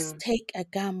 let's Mm. take a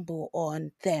gamble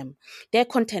on them. Their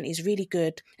content is really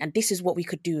good, and this is what we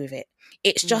could do with it.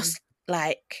 It's Mm. just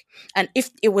like, and if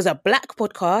it was a Black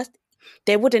podcast,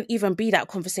 there wouldn't even be that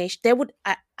conversation. There would,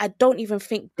 I don't even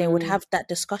think they would Mm. have that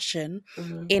discussion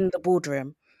Mm. in the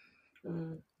boardroom.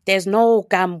 Mm. There's no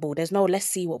gamble. There's no let's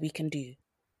see what we can do.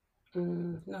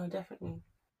 Mm. No, definitely.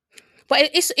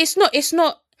 But it's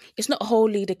not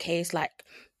wholly the case. Like,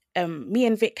 me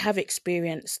and Vic have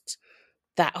experienced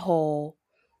that whole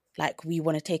like we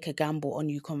want to take a gamble on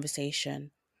you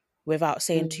conversation without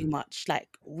saying too Mm. much. Like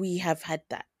we have had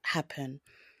that happen,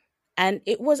 and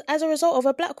it was as a result of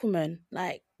a Black woman.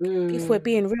 Like if we're Mm.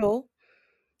 being real,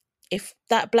 if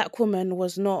that Black woman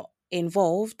was not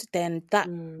involved, then that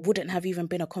Mm. wouldn't have even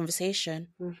been a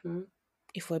conversation. Mm-hmm.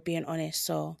 If we're being honest.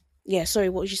 So yeah, sorry,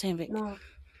 what was you saying, Vic? No.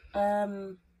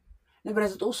 No, but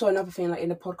there's also another thing, like in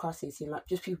the podcasting scene, like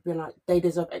just people being like, they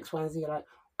deserve X, Y, and Z. Like,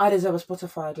 I deserve a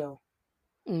Spotify deal.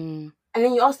 Mm. And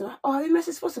then you ask them, oh, have you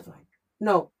messaged Spotify?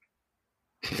 No.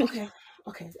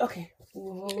 Okay.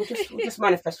 We'll just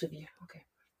manifest with you. Okay.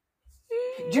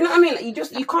 Do you know what I mean?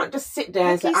 Like, you can't just sit there How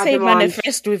and can say, you I say demand.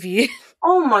 manifest with you?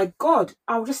 Oh my God.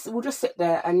 We'll just sit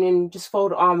there and then just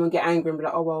fold the arm and get angry and be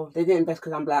like, oh well, they didn't invest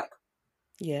because I'm Black.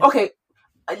 Yeah. Okay.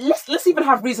 Let's even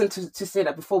have reason to say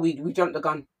that before we jump the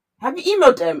gun. Have you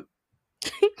emailed them?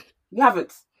 You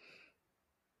haven't.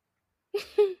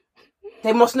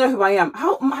 They must know who I am.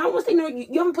 How must they know you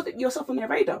haven't put yourself on their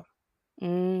radar?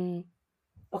 Mm.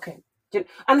 Okay.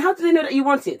 And how do they know that you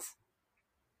want it?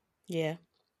 Yeah.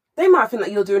 They might think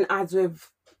that you're doing ads with.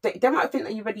 They might think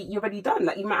that you're already done.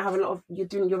 Like you might have a lot of you're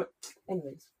doing your.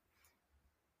 Anyways,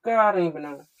 girl, I don't even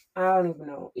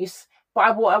know.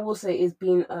 But what I will say is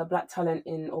being a Black talent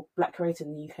or Black creator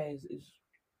in the UK is.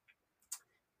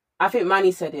 I think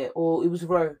Manny said it, or it was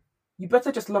Ro. You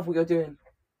better just love what you're doing.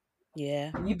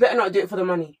 Yeah. You better not do it for the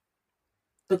money,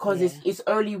 because Yeah. it's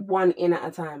only one in at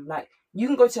a time. Like you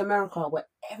can go to America where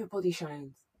everybody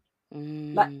shines.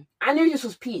 Mm. Like I knew this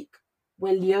was peak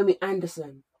when Leomi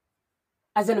Anderson,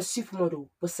 as in a supermodel,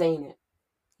 was saying it.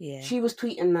 Yeah. She was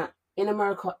tweeting that in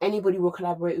America anybody will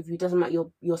collaborate with you. Doesn't matter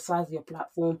your size of your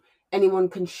platform. Anyone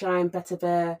can shine better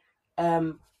there.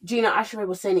 Gina Asheray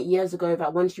was saying it years ago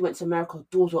that when she went to America,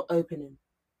 doors were opening.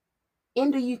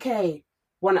 In the UK,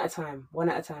 one at a time.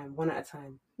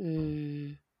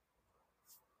 Mm.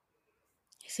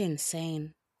 It's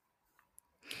insane.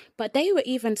 But they were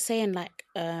even saying like,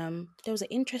 there was an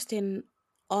interesting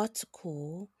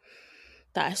article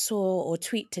that I saw, or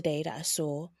tweet today that I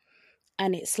saw,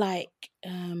 and it's like,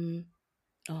 oh,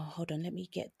 hold on, let me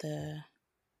get the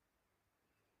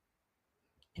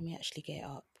Let me actually get it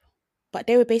up. But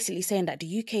they were basically saying that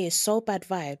the UK is so bad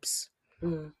vibes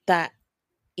that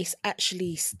it's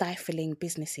actually stifling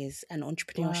businesses and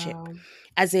entrepreneurship. Wow.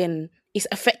 As in, it's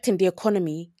affecting the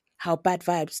economy, how bad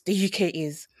vibes the UK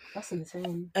is. That's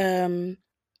insane.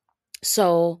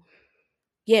 So,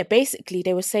 yeah, basically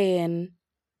they were saying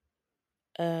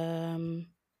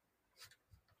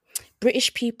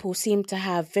British people seem to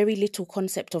have very little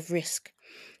concept of risk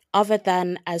other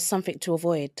than as something to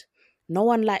avoid. No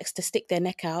one likes to stick their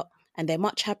neck out, and they're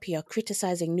much happier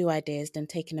criticizing new ideas than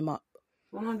taking them up.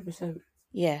 100%.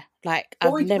 Yeah, like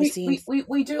I've never seen.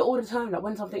 We do it all the time. Like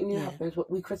when something new happens,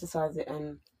 we criticize it,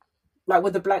 and like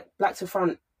with the black to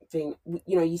front thing,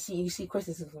 you know, you see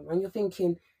criticism, and you're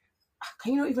thinking,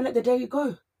 can you not even let the day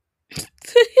go?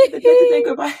 Let the day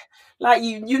go by. Like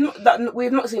you not that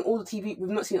we've not seen all the TV, we've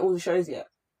not seen all the shows yet.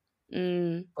 But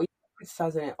you're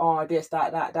criticizing it. Oh, this,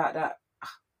 that.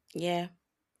 Yeah.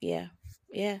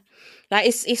 Like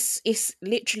it's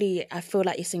literally, I feel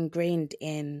like it's ingrained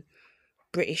in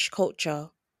British culture.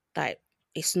 Like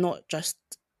it's not just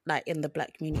like in the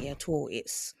black community at all. It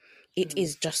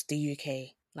is just the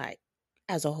UK, like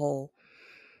as a whole.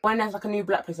 When there's like a new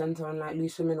black presenter on like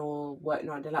Loose Women or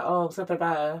whatnot, they're like, oh, something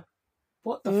about her.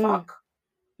 What the fuck?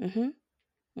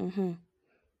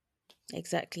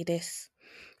 Exactly this.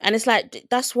 And it's like,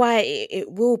 that's why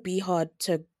it will be hard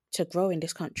to grow in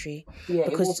this country. Yeah,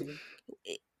 because it will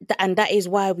be. And that is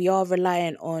why we are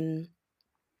reliant on,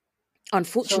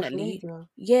 unfortunately,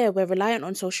 we're reliant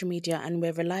on social media, and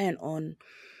we're reliant on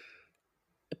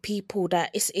people that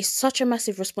it's such a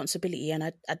massive responsibility. And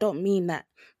I don't mean that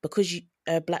because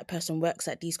a black person works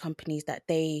at these companies that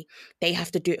they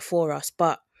have to do it for us,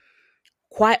 but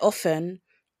quite often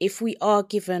if we are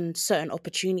given certain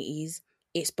opportunities,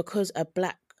 it's because a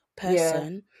black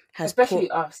person has especially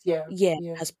put, us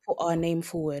has put our name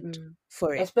forward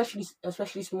for it,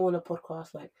 especially smaller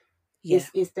podcasts. Like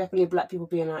it's definitely black people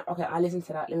being like, okay, I listen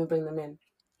to that, let me bring them in,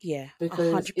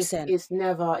 because 100%. it's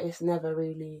never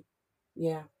really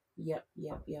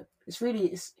it's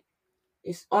really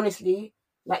it's honestly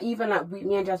like, even like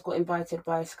me and Jazz got invited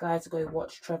by Sky to go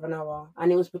watch Trevor Noah,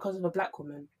 and it was because of a black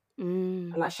woman.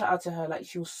 And like, shout out to her, like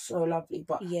she was so lovely.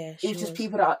 But it was just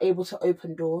people that are able to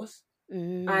open doors.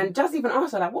 And Jazz even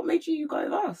asked her, like, what made you go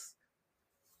with us?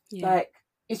 Like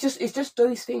it's just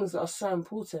those things that are so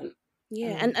important.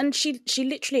 And she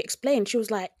literally explained, she was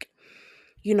like,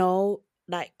 you know,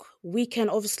 like we can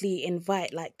obviously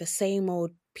invite like the same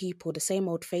old people, the same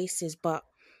old faces, but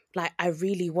like I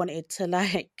really wanted to,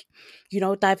 like, you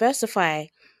know, diversify.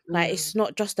 Like it's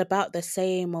not just about the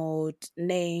same old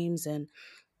names, and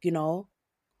you know,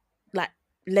 like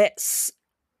let's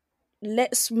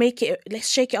make it, let's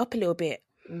shake it up a little bit,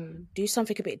 do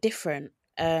something a bit different.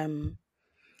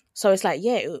 So it's like,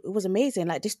 it was amazing.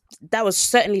 Like that was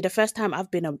certainly the first time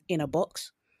I've been in a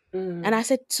box. And I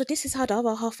said, so this is how the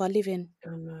other half are living.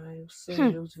 Oh no,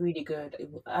 it was really good.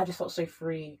 I just felt so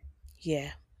free.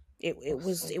 Yeah, it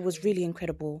was really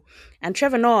incredible. And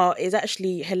Trevor Noah is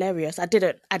actually hilarious. I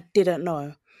didn't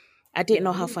know. I didn't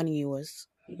know how funny he was.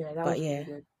 Yeah, that was really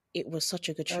good. It was such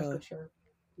a good show.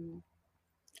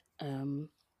 Mm.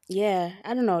 Yeah,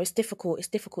 I don't know. It's difficult. It's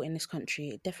difficult in this country.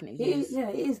 It definitely is. Yeah,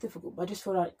 it is difficult. But I just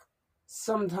feel like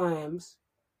sometimes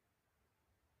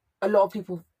a lot of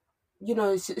people, you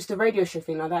know, it's the radio show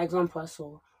thing, like that example I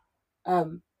saw.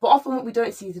 But often what we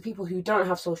don't see is the people who don't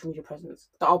have social media presence,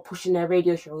 that are pushing their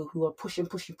radio show, who are pushing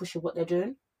what they're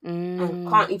doing, and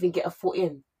can't even get a foot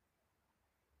in.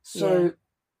 So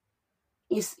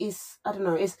it's I don't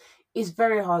know, it's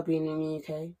very hard being in the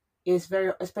UK. It's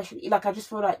very, especially, like, I just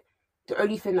feel like the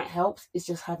only thing that helps is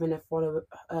just having a follower,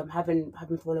 having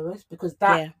followers, because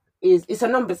that it's a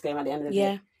numbers game at the end of the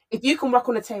day. If you can work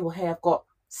on the table, hey, I've got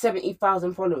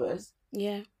 70,000 followers.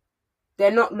 They're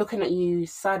not looking at you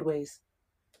sideways.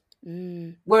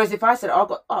 Whereas if I said, I've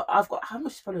got how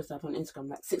much followers do I have on Instagram?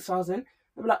 Like 6,000.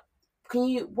 I'd be like,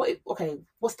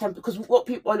 what's 10%? Because what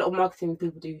a lot of marketing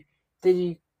people do,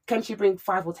 can you bring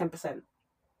 5 or 10%?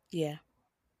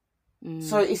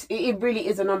 So it really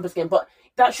is a numbers game, but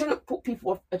that shouldn't put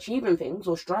people off achieving things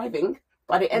or striving.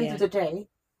 But at the end of the day,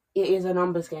 it is a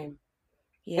numbers game,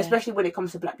 especially when it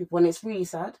comes to black people, and it's really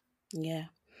sad.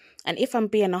 And if I'm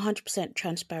being 100%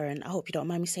 transparent, I hope you don't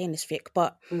mind me saying this, Vic,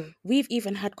 but we've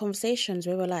even had conversations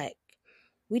where we're like,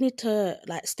 we need to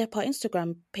like step our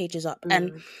Instagram pages up.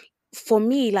 And for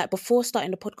me, like before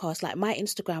starting the podcast, like my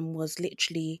Instagram was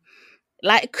literally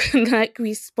like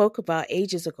we spoke about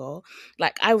ages ago,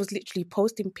 like I was literally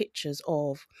posting pictures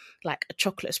of like a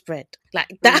chocolate spread,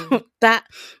 like that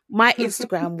my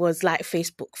Instagram was like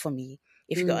Facebook for me,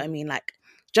 if you get what I mean. Like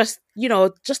just, you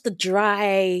know, just the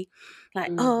dry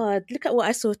Like, oh, look at what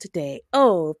I saw today.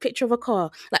 Oh, picture of a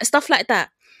car. Like, stuff like that.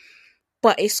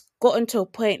 But it's gotten to a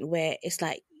point where it's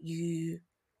like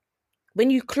when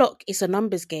you clock it's a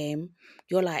numbers game,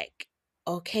 you're like,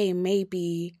 okay,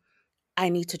 maybe I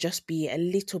need to just be a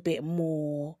little bit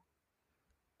more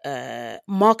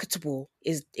marketable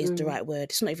is the right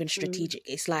word. It's not even strategic.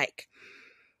 It's like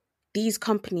these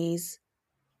companies,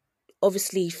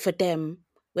 obviously for them,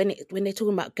 when they're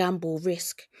talking about gamble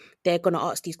risk, they're going to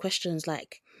ask these questions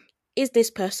like, is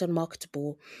this person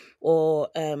marketable, or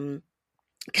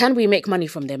can we make money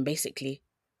from them, basically?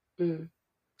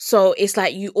 So it's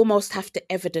like you almost have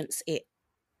to evidence it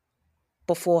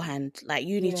beforehand. Like,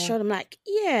 you need to show them, like,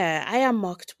 yeah, I am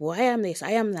marketable, I am this,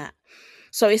 I am that.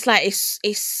 So it's like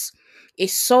it's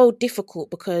so difficult,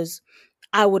 because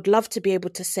I would love to be able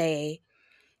to say,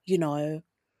 you know,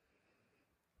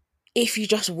 if you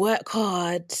just work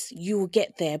hard, you will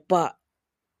get there. But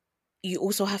you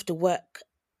also have to work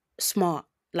smart.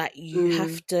 Like, you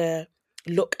have to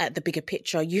look at the bigger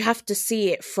picture. You have to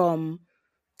see it from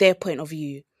their point of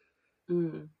view.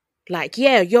 Like,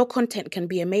 yeah, your content can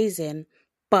be amazing,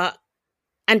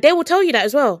 and they will tell you that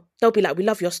as well. They'll be like, we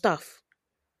love your stuff,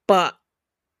 but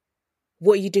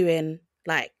what are you doing?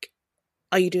 Like,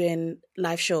 are you doing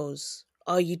live shows?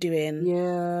 Are you doing...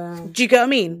 Yeah. Do you get what I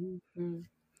mean?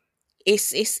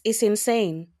 It's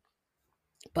insane.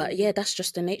 But yeah, that's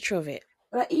just the nature of it.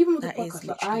 Like, even with That the is podcast,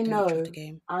 like, literally I the nature know of the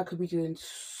game. I could be doing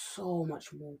so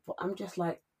much more, but I'm just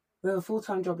like, with a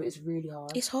full-time job, it's really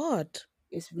hard. It's hard.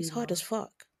 It's really It's hard as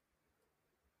fuck.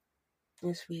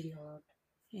 It's really hard.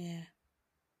 Yeah.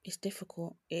 It's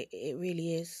difficult. It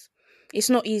really is. It's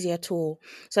not easy at all.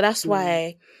 So that's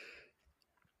why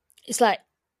it's like,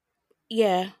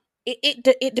 yeah,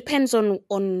 it depends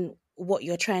on what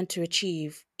you're trying to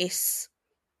achieve. It's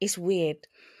weird,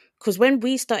 because when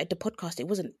we started the podcast, it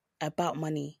wasn't about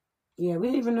money. Yeah, we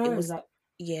didn't even know. It was like,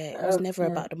 it was never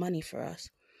about the money for us.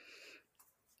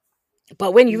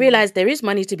 But when you realize there is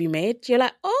money to be made, you're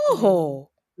like, oh,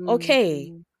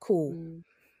 okay, cool.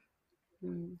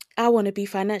 I want to be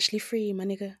financially free, my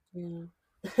nigga. Yeah.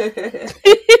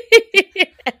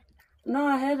 No,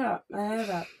 I hear that,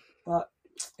 but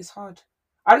it's hard.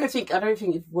 I don't think if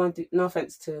you want to, no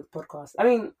offense to podcasts, I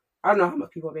mean, I don't know how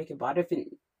much people are making, but I don't think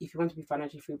if you want to be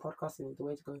financially free, podcasting is the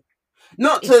way to go.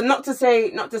 Not to say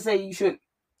you shouldn't.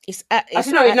 It's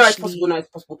possible. No, it's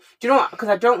possible. Do you know what? Because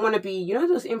I don't want to be, you know,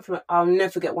 those influencers. I'll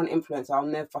never forget one influencer. I'll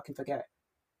never fucking forget.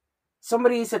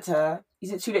 Somebody said to her,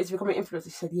 "Is it too late to become an influencer?" She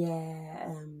said,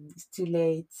 "Yeah, it's too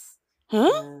late."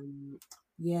 Huh?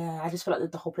 Yeah, I just feel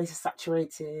like the whole place is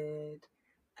saturated.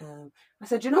 I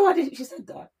said, you know why she said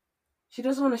that? She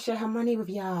doesn't want to share her money with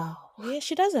y'all. Yeah,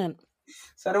 she doesn't.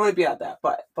 So I don't want to be like that.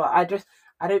 But I don't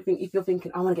think, if you're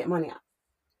thinking, I want to get money,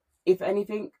 if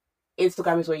anything,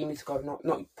 Instagram is where you need to go,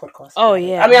 not podcast. Oh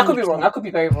yeah. I mean, 100%. I could be wrong. I could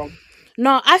be very wrong.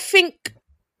 No, I think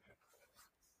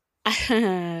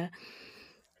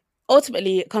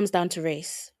ultimately it comes down to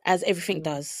race, as everything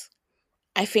does.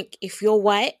 I think if you're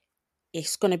white,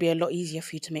 it's going to be a lot easier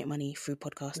for you to make money through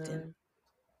podcasting.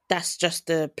 That's just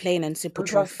the plain and simple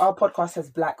truth. Our podcast has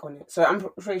black on it, so I'm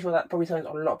pretty sure that probably turns a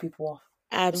lot of people off.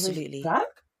 Absolutely. Black?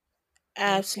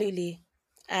 Absolutely.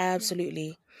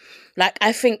 Like,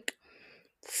 I think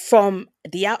from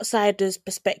the outsider's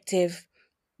perspective,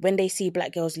 when they see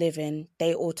black girls living,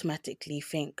 they automatically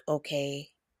think,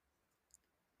 okay,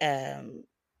 yeah,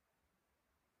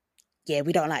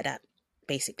 we don't like that,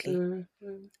 basically.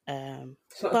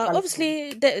 But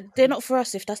obviously they're not for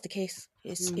us if that's the case.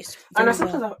 It's and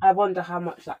sometimes I wonder how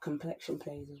much that complexion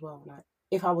plays as well. Like,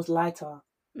 if I was lighter,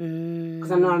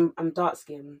 because I know I'm dark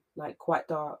skinned, like quite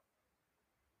dark,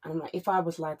 and I'm like, if I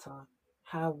was lighter,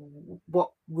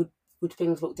 what would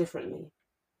things look differently?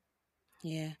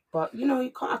 Yeah. But you know,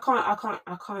 I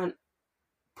can't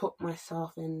put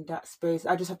myself in that space.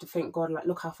 I just have to thank God, like,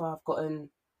 look how far I've gotten,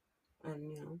 and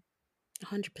you know.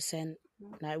 100%.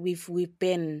 Like, we've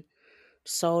been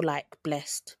so, like,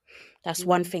 blessed. That's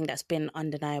one thing that's been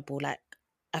undeniable. Like,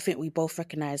 I think we both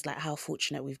recognize, like, how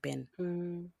fortunate we've been.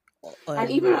 And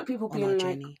even like people being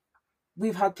like,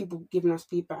 we've had people giving us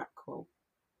feedback, or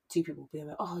two people being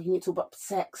like, oh, you need to talk about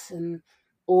sex and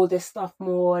all this stuff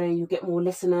more, and you get more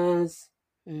listeners.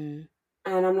 And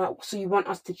I'm like, so you want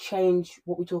us to change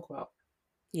what we talk about?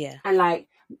 Yeah. And like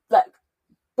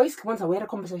basically one time we had a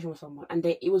conversation with someone, and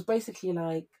it was basically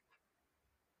like,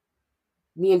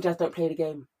 me and Jazz don't play the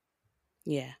game.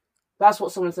 Yeah. That's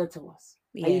what someone said to us.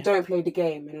 Yeah. Like, you don't play the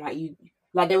game, and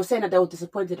like they were saying that they were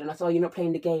disappointed, and I said, oh, you're not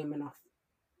playing the game enough.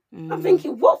 I'm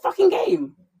thinking, what fucking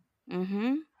game?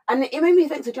 And it made me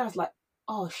think to Jazz, like,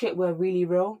 oh shit, we're really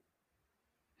real.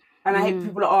 And I hate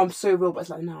people like, oh, I'm so real, but it's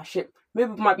like, nah, shit.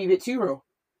 Maybe it might be a bit too real.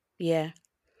 Yeah.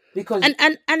 Because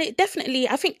And it definitely,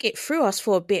 I think it threw us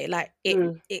for a bit. Like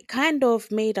it kind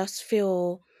of made us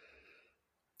feel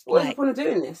what's the like, point of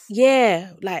doing this?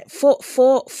 yeah, like for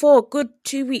a good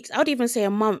 2 weeks, I would even say a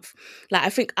month. Like I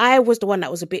think I was the one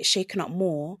that was a bit shaken up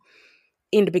more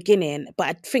in the beginning, but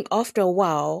I think after a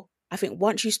while, I think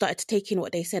once you started to take in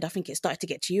what they said, I think it started to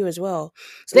get to you as well.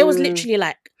 So there was literally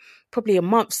like probably a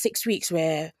month, 6 weeks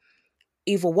where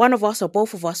either one of us or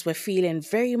both of us were feeling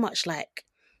very much like,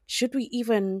 should we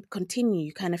even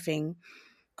continue kind of thing?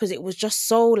 Because it was just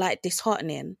so like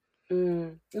disheartening.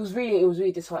 It was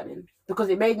really disheartening because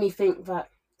it made me think that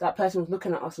that person was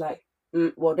looking at us like,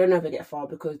 well, they'll never get far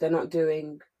because they're not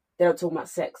talking about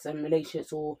sex and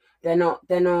relationships, or they're not.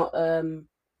 Do you know,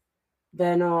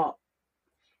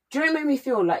 it made me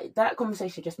feel like that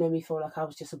conversation just made me feel like I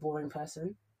was just a boring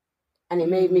person, and it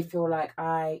made me feel like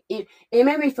it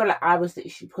made me feel like I was the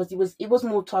issue because it was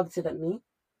more targeted at me.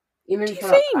 It made Do me you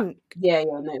feel like think?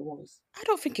 no, it was. I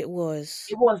don't think it was.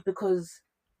 It was because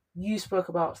you spoke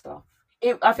about stuff.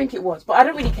 I think it was, but I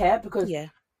don't really care because Yeah.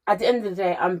 at the end of the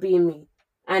day, I'm being me.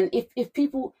 And if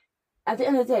people, at the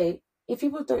end of the day, if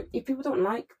people don't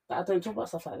like that I don't talk about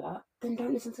stuff like that, then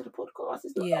don't listen to the podcast.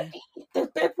 It's not like there's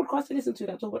better podcasts to listen to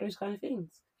that talk about those kind of things.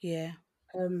 Yeah.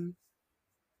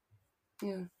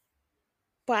 Yeah.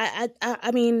 But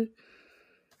I mean,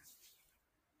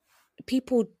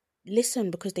 people listen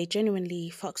because they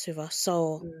genuinely fucks with us.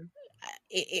 So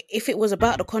if it was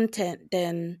about the content,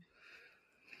 then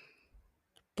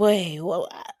boy, well,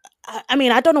 I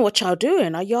mean, I don't know what y'all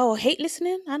doing. Are y'all hate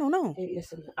listening? I don't know. Hate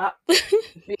listening. I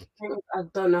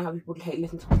don't know how people hate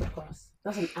listening to podcasts.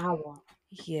 That's an hour.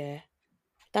 Yeah,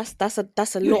 that's a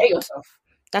You lot. hate yourself.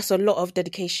 That's a lot of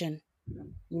dedication.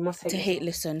 You must hate to yourself. hate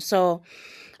listen. So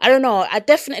I don't know. I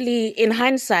definitely, in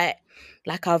hindsight,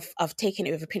 like I've taken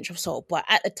it with a pinch of salt, but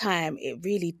at the time, it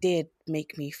really did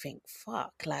make me think,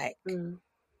 fuck, like,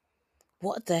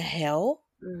 what the hell?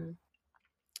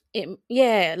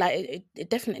 It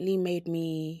definitely made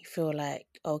me feel like,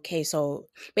 okay, so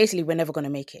basically we're never gonna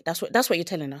make it. That's what you're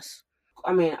telling us.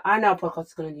 I mean, I know a podcast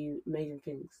is gonna do amazing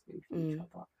things in the future,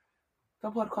 but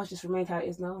the podcast just remains how it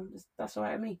is now. That's all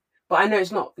right with me. But I know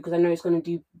it's not because I know it's gonna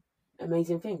do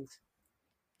amazing things.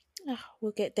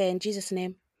 We'll get there in Jesus'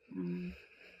 name.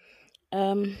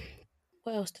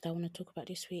 What else did I want to talk about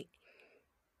this week?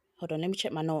 Hold on, let me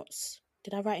check my notes.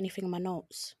 Did I write anything in my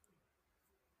notes?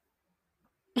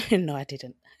 No, I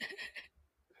didn't.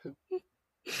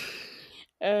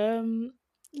 Yeah,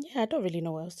 I don't really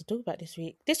know what else to talk about this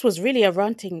week. This was really a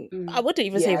ranting. I wouldn't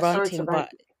even say ranting,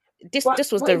 but this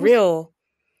was the real.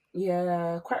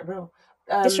 Yeah, quite real.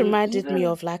 This reminded me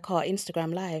of like our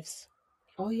Instagram lives.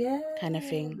 Oh yeah, kind of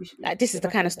thing. Like this is the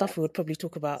kind of stuff we would probably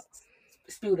talk about.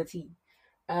 Spill the tea.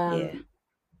 Yeah.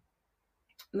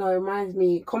 No, it reminds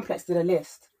me. Complex did a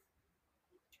list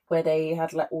where they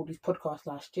had like all these podcasts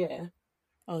last year.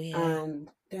 Oh yeah.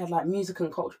 And they had like music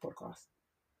and culture podcasts.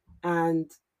 And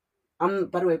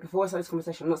by the way, before I start this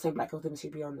conversation, I'm not saying Black Girls Living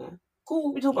should be on there.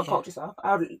 Cool, we talk about culture stuff.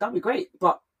 That'd be great.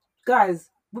 But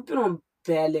guys, we've been on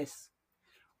their list.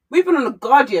 We've been on The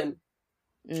Guardian.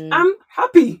 I'm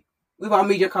happy with our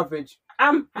media coverage.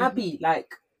 I'm happy.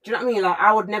 Like, do you know what I mean? Like,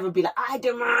 I would never be like, I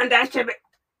demand that shit.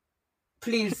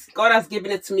 Please, God has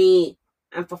given it to me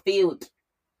and fulfilled.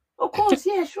 Of course,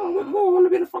 yeah, sure. I want more. I want to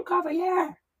be on the front cover,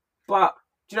 yeah. But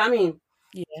do you know what I mean?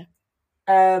 Yeah.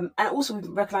 And also we've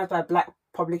been recognised by Black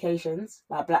publications,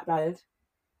 like Black Ballad.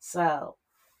 So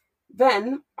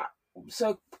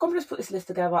Complex put this list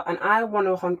together, and I want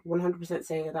to 100%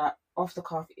 say that Off the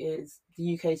Cuff is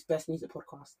the UK's best music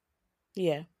podcast.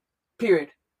 Yeah.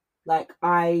 Period. Like,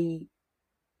 I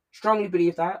strongly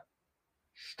believe that.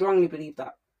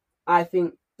 I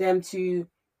think them two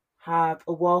have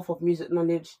a wealth of music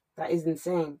knowledge that is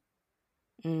insane.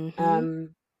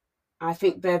 I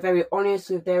think they're very honest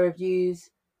with their reviews.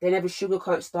 They never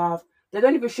sugarcoat stuff. They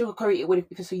don't even sugarcoat it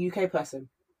if it's a UK person.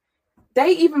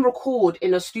 They even record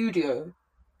in a studio.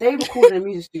 They record in a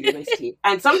music studio, basically.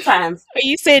 And sometimes... Are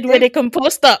you saying where they can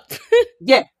post up?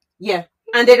 Yeah.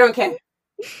 And they don't care.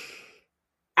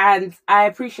 And I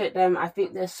appreciate them. I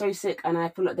think they're so sick. And I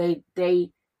feel like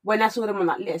they when I saw them on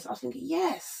that list, I was thinking,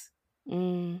 yes.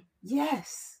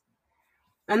 Yes.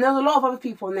 And there was a lot of other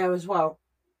people on there as well.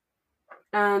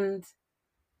 And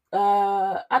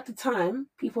at the time,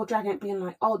 people were dragging it, being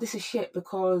like, "Oh, this is shit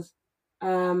because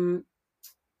certain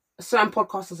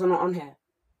podcasters are not on here."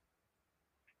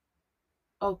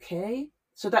 Okay,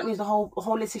 so that means the whole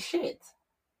list is shit.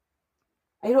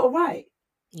 Are you all right?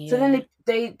 Yeah. So then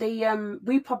they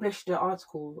republished the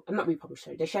article. Not republished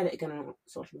it. They shared it again on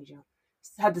social media,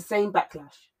 had the same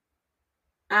backlash.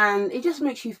 And it just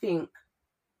makes you think,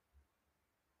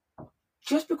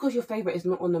 just because your favourite is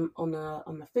not on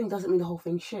the thing doesn't mean the whole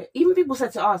thing's shit. Even people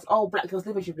said to us, "Oh, Black Girls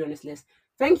Living should be on this list."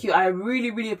 Thank you. I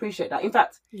really, really appreciate that. In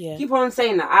fact, keep on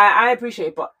saying that. I appreciate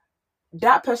it. But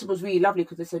that person was really lovely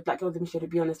because they said Black Girls Living should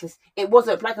be on this list. It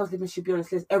wasn't Black Girls Living should be on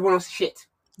this list. Everyone else is shit.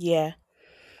 Yeah.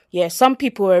 Yeah, some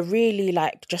people are really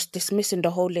like just dismissing the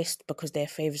whole list because their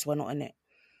favourites were not on it.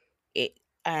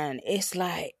 And it's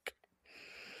like,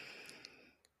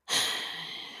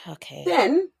 okay.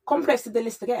 Then Complex did the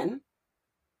list again.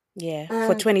 Yeah,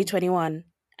 for 2021,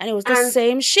 and it was the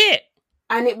same shit.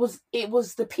 And it was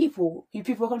the people who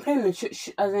people were complaining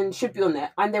should be on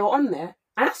there, and they were on there,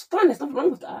 and that's fine. There's nothing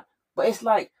wrong with that. But it's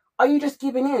like, are you just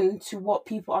giving in to what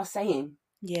people are saying?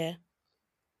 Yeah.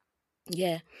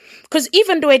 Yeah, because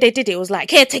even the way they did it was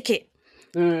like, here, take it.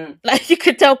 Like you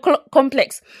could tell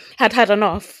Complex had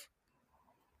enough.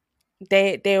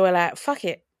 They were like, fuck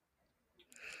it.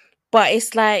 But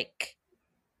it's like,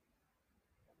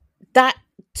 that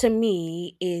to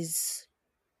me is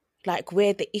like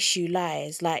where the issue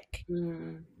lies. Like,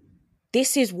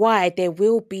 this is why there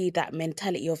will be that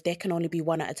mentality of there can only be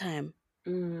one at a time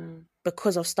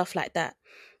because of stuff like that.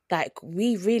 Like,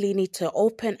 we really need to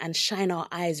open and shine our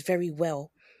eyes very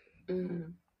well.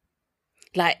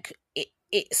 Like,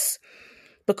 it's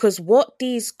because what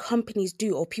these companies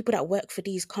do, or people that work for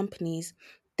these companies,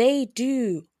 they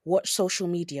do watch social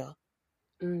media.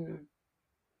 And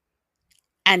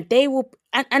they will,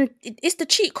 and it's the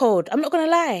cheat code. I'm not going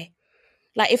to lie.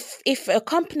 Like, if a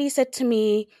company said to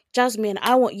me, Jasmine,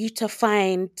 I want you to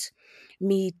find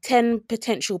me 10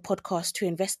 potential podcasts to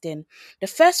invest in, the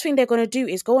first thing they're going to do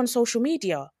is go on social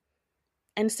media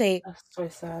and say, that's so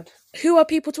sad. Who are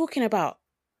people talking about?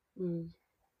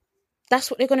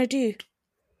 That's what they're going to do.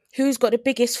 Who's got the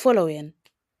biggest following?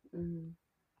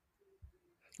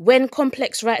 When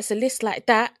Complex writes a list like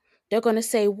that, they're going to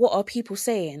say, what are people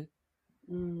saying?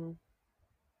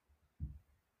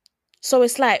 So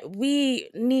it's like, we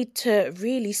need to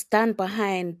really stand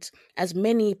behind as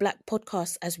many Black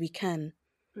podcasts as we can.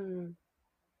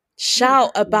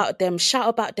 Shout about them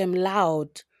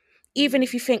loud. Even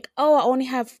if you think, oh, I only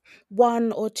have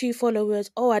 1 or 2 followers.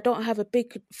 Oh, I don't have a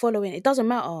big following. It doesn't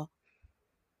matter.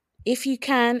 If you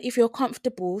can, if you're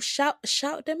comfortable, shout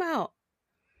them out.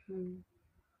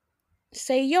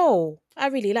 Say, yo, I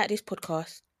really like this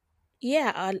podcast.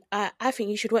 Yeah, I think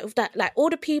you should work with that. Like,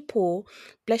 all the people,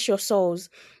 bless your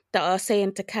souls, that are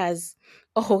saying to Kaz,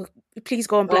 oh, please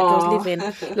go on Black Girls Living.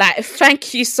 Like,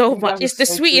 thank you so much. It's the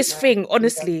sweetest thing,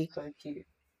 honestly. So cute.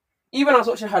 Even I was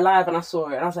watching her live and I saw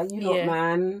it, and I was like, you lot,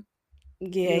 man.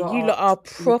 Yeah, you lot are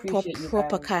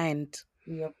proper kind.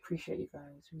 We appreciate you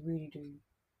guys. We really do.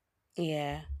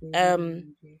 Yeah.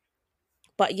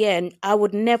 But yeah, I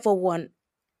would never want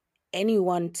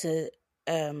anyone to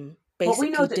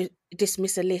basically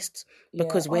dismiss a list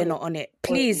because we're not on it.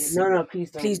 Please. No, please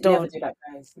don't. Please don't. Never do that,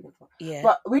 guys. Never. Yeah.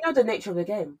 But we know the nature of the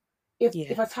game.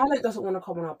 If a talent doesn't want to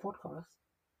come on our podcast,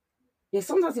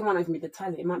 sometimes it might not even be the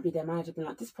talent. It might be their manager being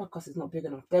like, this podcast is not big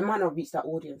enough. They might not reach that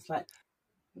audience. Like,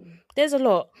 there's a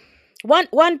lot.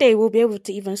 One day we'll be able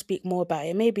to even speak more about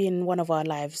it, maybe in one of our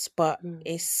lives. But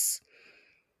it's,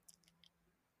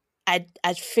 I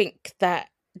think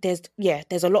that there's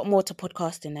a lot more to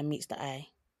podcasting than meets the eye.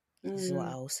 Is what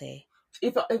I will say.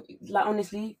 If like,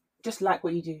 honestly, just like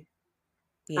what you do.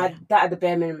 Yeah. That at the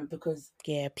bare minimum, because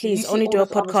please only do a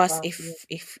podcast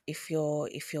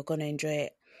if you're gonna enjoy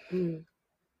it.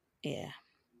 Yeah.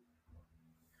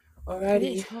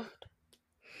 Alrighty.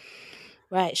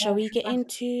 Right, shall we get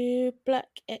into Black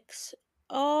X?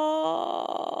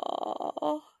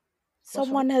 Oh,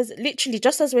 someone has literally,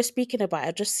 just as we're speaking about it,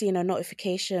 I've just seen a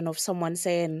notification of someone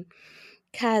saying,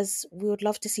 Kaz, we would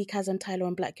love to see Kaz and Tyler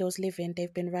on Black Girls Living.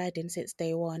 They've been riding since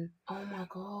day one. Oh my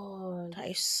god. That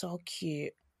is so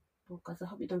cute. Oh, guys, I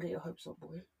hope you don't get your hopes up,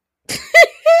 boy.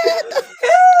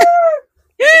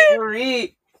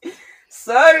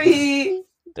 Sorry.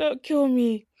 Don't kill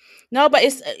me. No, but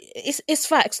it's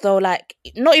facts though. Like,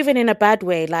 not even in a bad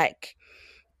way. Like,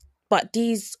 but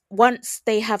these, once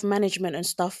they have management and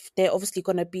stuff, they're obviously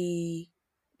gonna be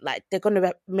like, they're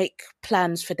gonna make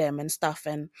plans for them and stuff.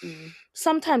 And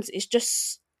sometimes it's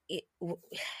just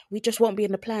we just won't be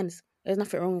in the plans. There's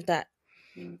nothing wrong with that.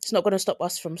 It's not gonna stop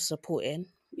us from supporting.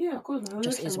 Yeah, of course.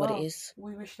 Just is what it is.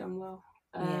 We wish them well.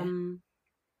 Yeah,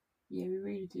 we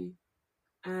really do.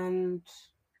 And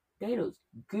they looked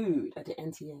good at the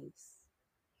NTAs.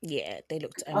 Yeah, they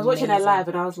looked amazing. I was watching that live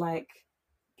and I was like,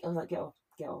 get off.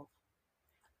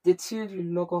 The two of you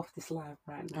log off this live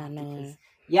right now. I know.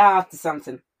 Yeah, after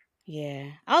something.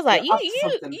 Yeah. I was like, They're up to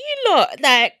something. you lot,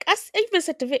 like, I even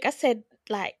said to Vic, I said,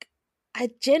 like, I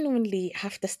genuinely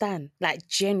have to stand. Like,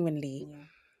 genuinely. Yeah.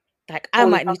 Like, I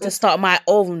might need to OnlyFuckers. start my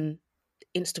own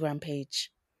Instagram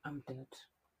page. I'm dead.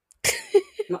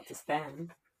 Not to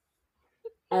stand.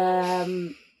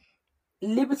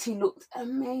 Liberty looked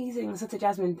amazing. I said to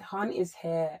Jasmine, Hunt is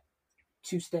here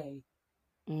to stay.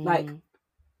 Like,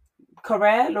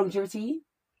 career, longevity,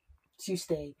 to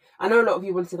stay. I know a lot of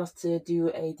you wanted us to do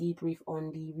a debrief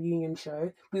on the reunion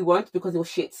show. We won't because it was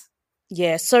shit.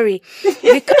 Yeah, sorry.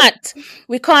 We can't.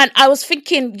 We can't. I was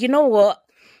thinking, you know what?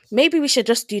 Maybe we should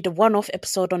just do the one-off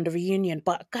episode on the reunion.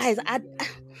 But guys,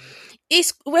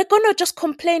 we're gonna just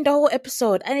complain the whole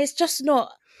episode, and it's just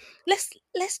not.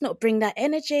 Let's not bring that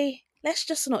energy. Let's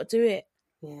just not do it.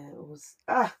 Yeah, it was.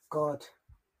 God.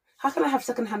 How can I have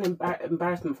secondhand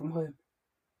embarrassment from home?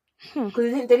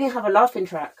 Because they didn't have a laughing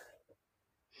track.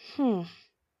 Oh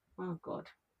God.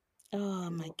 Oh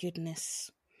my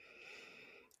goodness.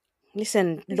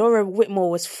 Listen, Laura Whitmore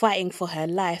was fighting for her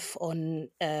life on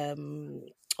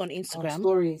Instagram.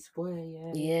 Stories,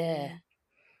 boy, yeah.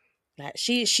 Like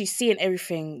she's seeing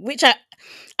everything, which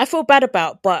I feel bad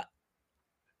about, but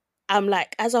I'm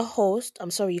like, as a host,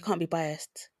 I'm sorry, you can't be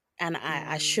biased, and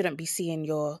I shouldn't be seeing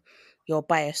your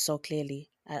bias so clearly.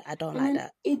 I don't like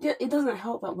that. It doesn't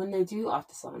help that when they do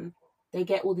After Sun, they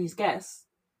get all these guests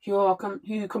who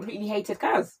completely hated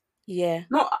Kaz. Yeah,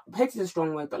 not hated is a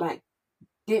strong word, but like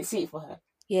didn't see it for her.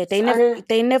 Yeah,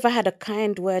 they never had a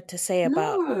kind word to say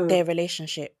about their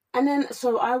relationship. And then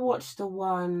so I watched the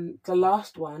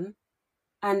last one,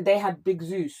 and they had Big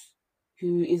Zeus,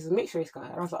 who is a mixed race guy.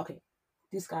 And I was like, okay,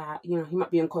 this guy, he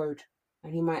might be on code,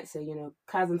 and he might say,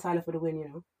 Kaz and Tyler for the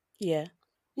win, Yeah.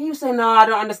 He was saying, no, I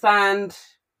don't understand.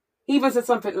 He even said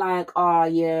something like,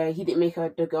 yeah, he didn't make her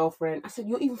the girlfriend. I said,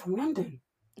 you're even from London.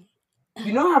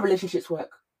 You know how relationships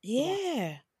work.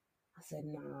 Yeah. I said,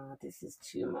 nah, this is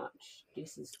too much.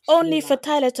 This is only for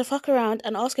Tyler to fuck around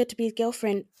and ask her to be his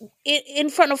girlfriend in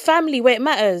front of family where it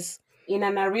matters. In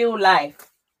a real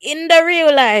life. In the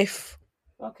real life.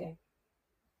 Okay.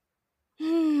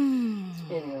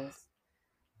 Anyways.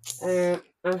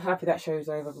 I'm happy that show's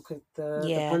over because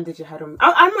the bondage you had on.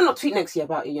 I'm gonna not tweet next year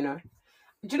about it, Do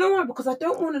you know why? Because I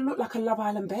don't want to look like a Love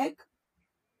Island beg.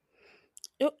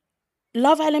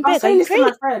 Love Island beg? Are you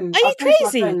crazy? Are you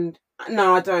crazy?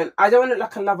 No, I don't. I don't want to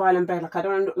look like a Love Island beg. Like, I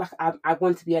don't want to look like I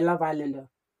want to be a Love Islander.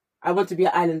 I want to be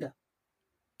an Islander.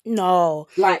 No,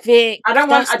 like Vic, I don't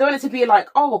want it to be like,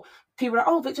 oh, people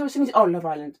are like, Victoria Sini's, Love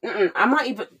Island. I might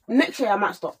even next year I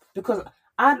might stop because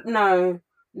no.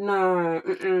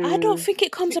 I don't think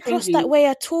it comes across that way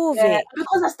at all, Vic.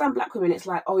 Because I stand black women, it's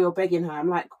like, you're begging her. I'm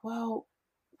like, well,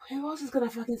 who else is gonna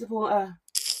fucking support her?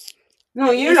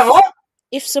 No, you know.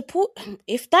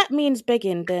 If that means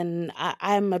begging, then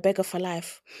I'm a beggar for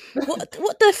life. What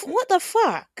the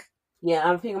fuck? Yeah,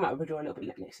 I think I might withdraw a little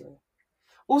bit next year.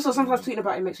 Also, sometimes tweeting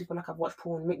about it makes me feel like I've watched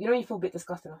porn. You feel a bit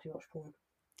disgusting after you watch porn.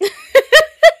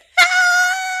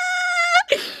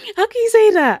 How can you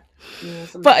say that? Yeah,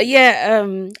 but yeah,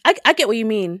 I get what you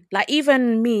mean. Like,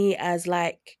 even me as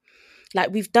like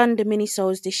we've done the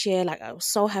mini-sodes this year. Like, I was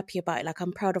so happy about it. Like,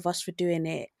 I'm proud of us for doing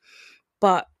it.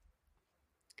 But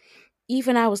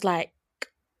even I was like,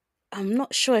 I'm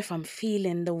not sure if I'm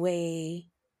feeling the way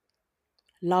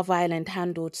Love Island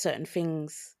handled certain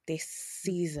things this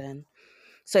season.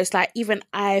 So it's like, even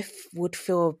I would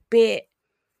feel a bit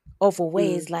of a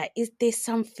way. It's like, is this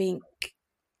something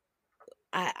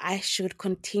I should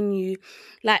continue?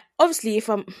 Like, obviously, if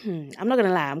I'm not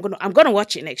gonna lie, I'm gonna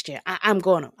watch it next year.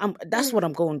 That's what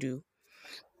I'm gonna do.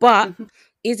 But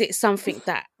is it something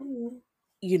that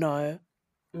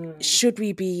should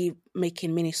we be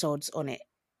making mini-sodes on it?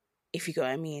 If you get what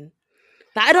I mean.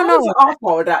 Like, I don't know.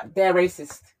 Awful that they're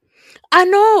racist. I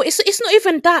know it's not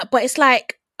even that, but it's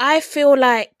like, I feel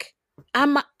like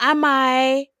am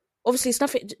I obviously it's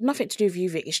nothing to do with you,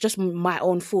 Vic. It's just my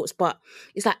own thoughts, but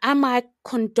it's like, am I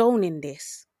condoning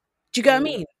this? Do you get what I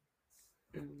mean?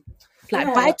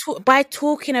 Like, by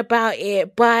talking about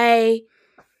it, by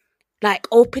like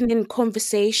opening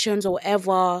conversations or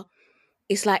whatever,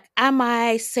 it's like, am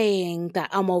I saying that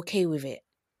I'm okay with it?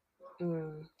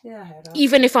 Yeah, I heard that.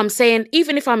 Even if I'm saying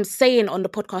on the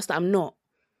podcast that I'm not,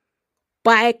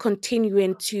 by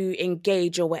continuing to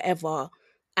engage or whatever,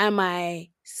 am I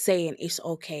saying it's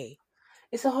okay?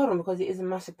 It's a hard one because it is a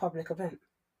massive public event.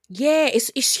 Yeah,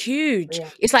 it's huge. Yeah.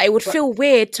 It's like, it would feel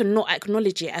weird to not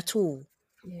acknowledge it at all.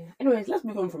 Yeah. Anyways, let's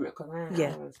move on from it because I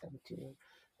don't want to spend too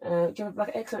long. Do you have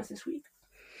like excellence this week?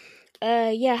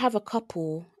 Yeah, I have a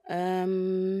couple.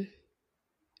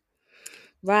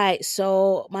 Right,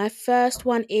 so my first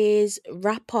one is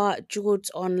rapper George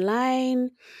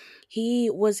Online. He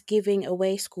was giving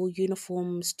away school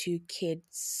uniforms to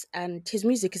kids, and his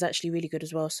music is actually really good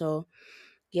as well. So,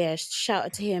 yeah, shout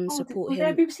out to him, Oh, support was there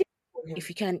a him BBC on him? if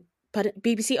you can. Pardon,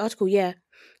 BBC article, yeah,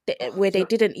 Oh, where they so,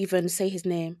 didn't even say his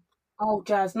name. oh,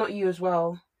 Jazz, not you as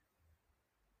well.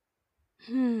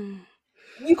 Hmm.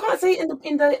 You can't say it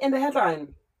in the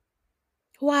headline.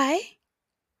 Why?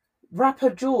 Rapper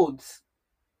George.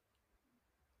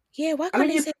 Yeah, why I can't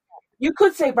mean, they say? you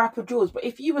could say rapper George, but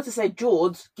if you were to say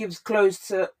George gives clothes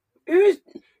to who's,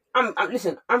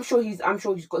 listen. I'm sure he's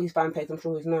got his fan page. I'm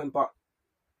sure he's known, but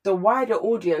the wider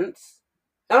audience.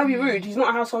 Don't be rude. He's not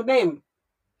a household name.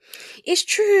 It's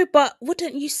true, but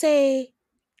wouldn't you say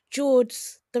George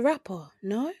the rapper?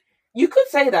 No. You could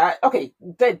say that. Okay,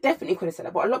 they definitely could have said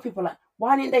that. But a lot of people are like,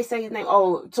 why didn't they say his name?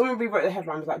 Oh, someone rewrote the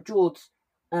headline. It was like George.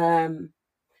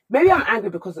 Maybe I'm angry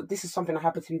because this is something that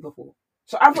happened to me before.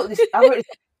 So I wrote this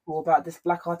article about this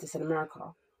black artist in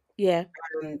America. Yeah.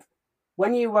 And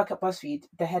when you work at BuzzFeed,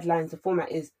 the headlines, the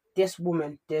format is this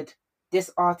woman did, this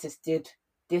artist did,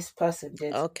 this person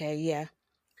did. Okay. Yeah.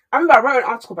 I remember I wrote an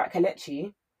article about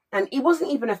Kelechi, and it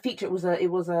wasn't even a feature. It was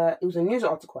a news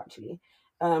article actually.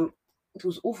 It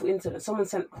was awful internet. Someone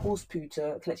sent horse poo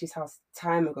to Kelechi's house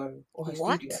time ago, or her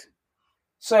What? studio.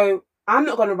 So I'm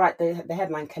not going to write the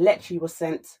headline. Kelechi was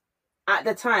sent at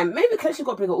the time. Maybe Kelechi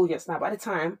got a bigger audience now, but at the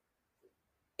time,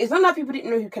 it's not that people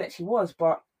didn't know who Kelechi was,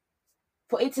 but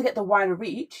for it to get the wider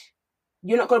reach,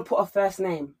 you're not going to put a first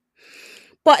name.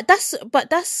 But that's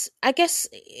I guess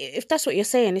if that's what you're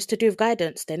saying, is to do with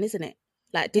guidance, then, isn't it?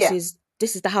 Like this is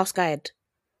the house guide.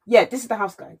 Yeah, this is the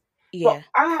house guide. Yeah.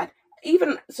 But I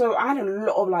had a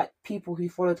lot of like people who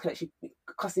followed Kelechi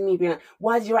cussing me, being like,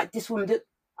 "Why did you write this woman?"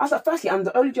 I was like, firstly, I'm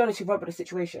the only journalist who wrote about the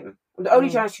situation. I'm the only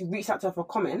journalist who reached out to her for a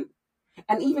comment.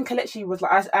 And even Kelechi was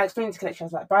like, I explained to Kelechi, I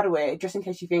was like, by the way, just in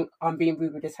case you think I'm being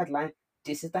rude with this headline,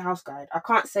 this is the house guide. I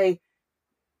can't say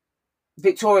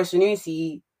Victoria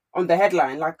Sanusi on the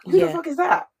headline. Like, who the fuck is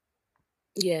that?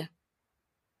 Yeah.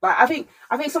 Like, I think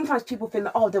sometimes people think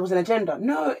that, oh, there was an agenda.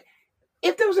 No,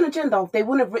 if there was an agenda, they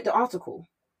wouldn't have written the article.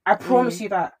 I promise you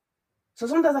that. So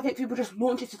sometimes I think people just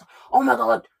launch it. Oh my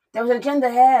God, there was an agenda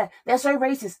here. They're so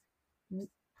racist.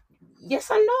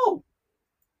 Yes, I know.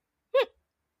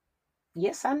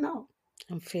 Yes, I know.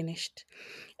 I'm finished.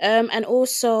 And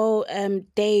also,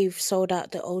 Dave sold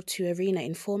out the O2 Arena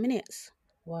in 4 minutes.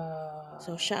 Wow.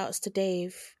 So shout outs to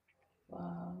Dave.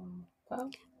 Wow.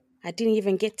 Well, I didn't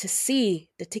even get to see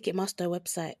the Ticketmaster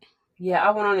website. Yeah,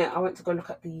 I went on it. I went to go look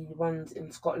at the ones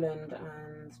in Scotland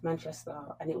and Manchester,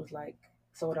 and it was like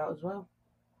sold out as well.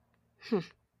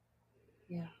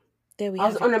 Yeah. There we I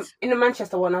have was it. in the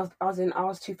Manchester one. I was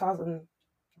 2000th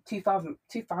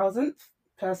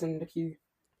person in the queue.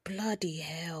 Bloody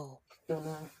hell. Don't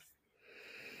know.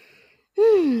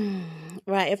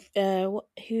 Right.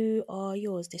 Who are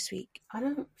yours this week? I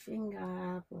don't think I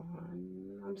have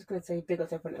one. I'm just gonna say big up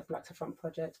to everyone at Black to Front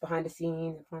project, behind the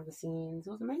scenes.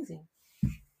 It was amazing.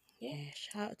 Yeah,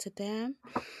 shout out to them.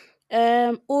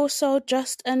 Also,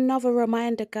 just another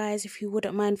reminder, guys, if you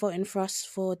wouldn't mind voting for us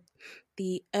for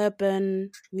the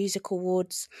Urban Music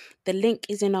Awards, the link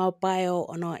is in our bio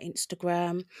on our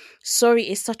Instagram. Sorry,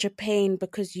 it's such a pain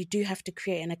because you do have to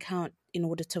create an account in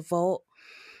order to vote.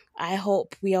 I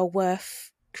hope we are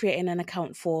worth creating an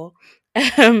account for.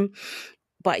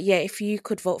 But yeah, if you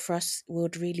could vote for us, we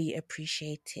would really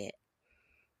appreciate it.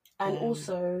 And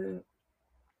also,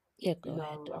 yeah, go ahead.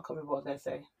 I can't remember what I was going to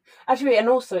say. Actually, and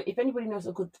also, if anybody knows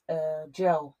a good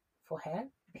gel for hair,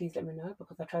 please let me know,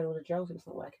 because I tried all the gels and it's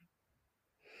not working.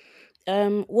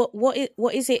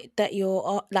 What is it that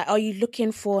you're like? Are you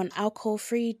looking for an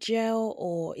alcohol-free gel,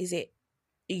 or is it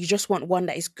you just want one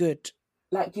that is good?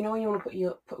 Like, you know when you want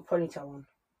to put a ponytail on?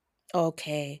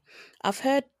 Okay, I've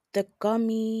heard the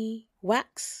gummy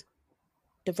wax,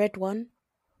 the red one.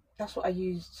 That's what I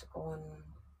used on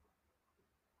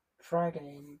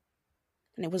Friday,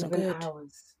 and it wasn't good.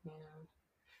 Hours. Yeah,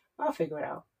 I'll figure it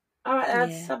out. All right,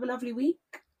 lads, have a lovely week.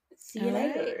 See you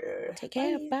later. Take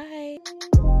care. Bye.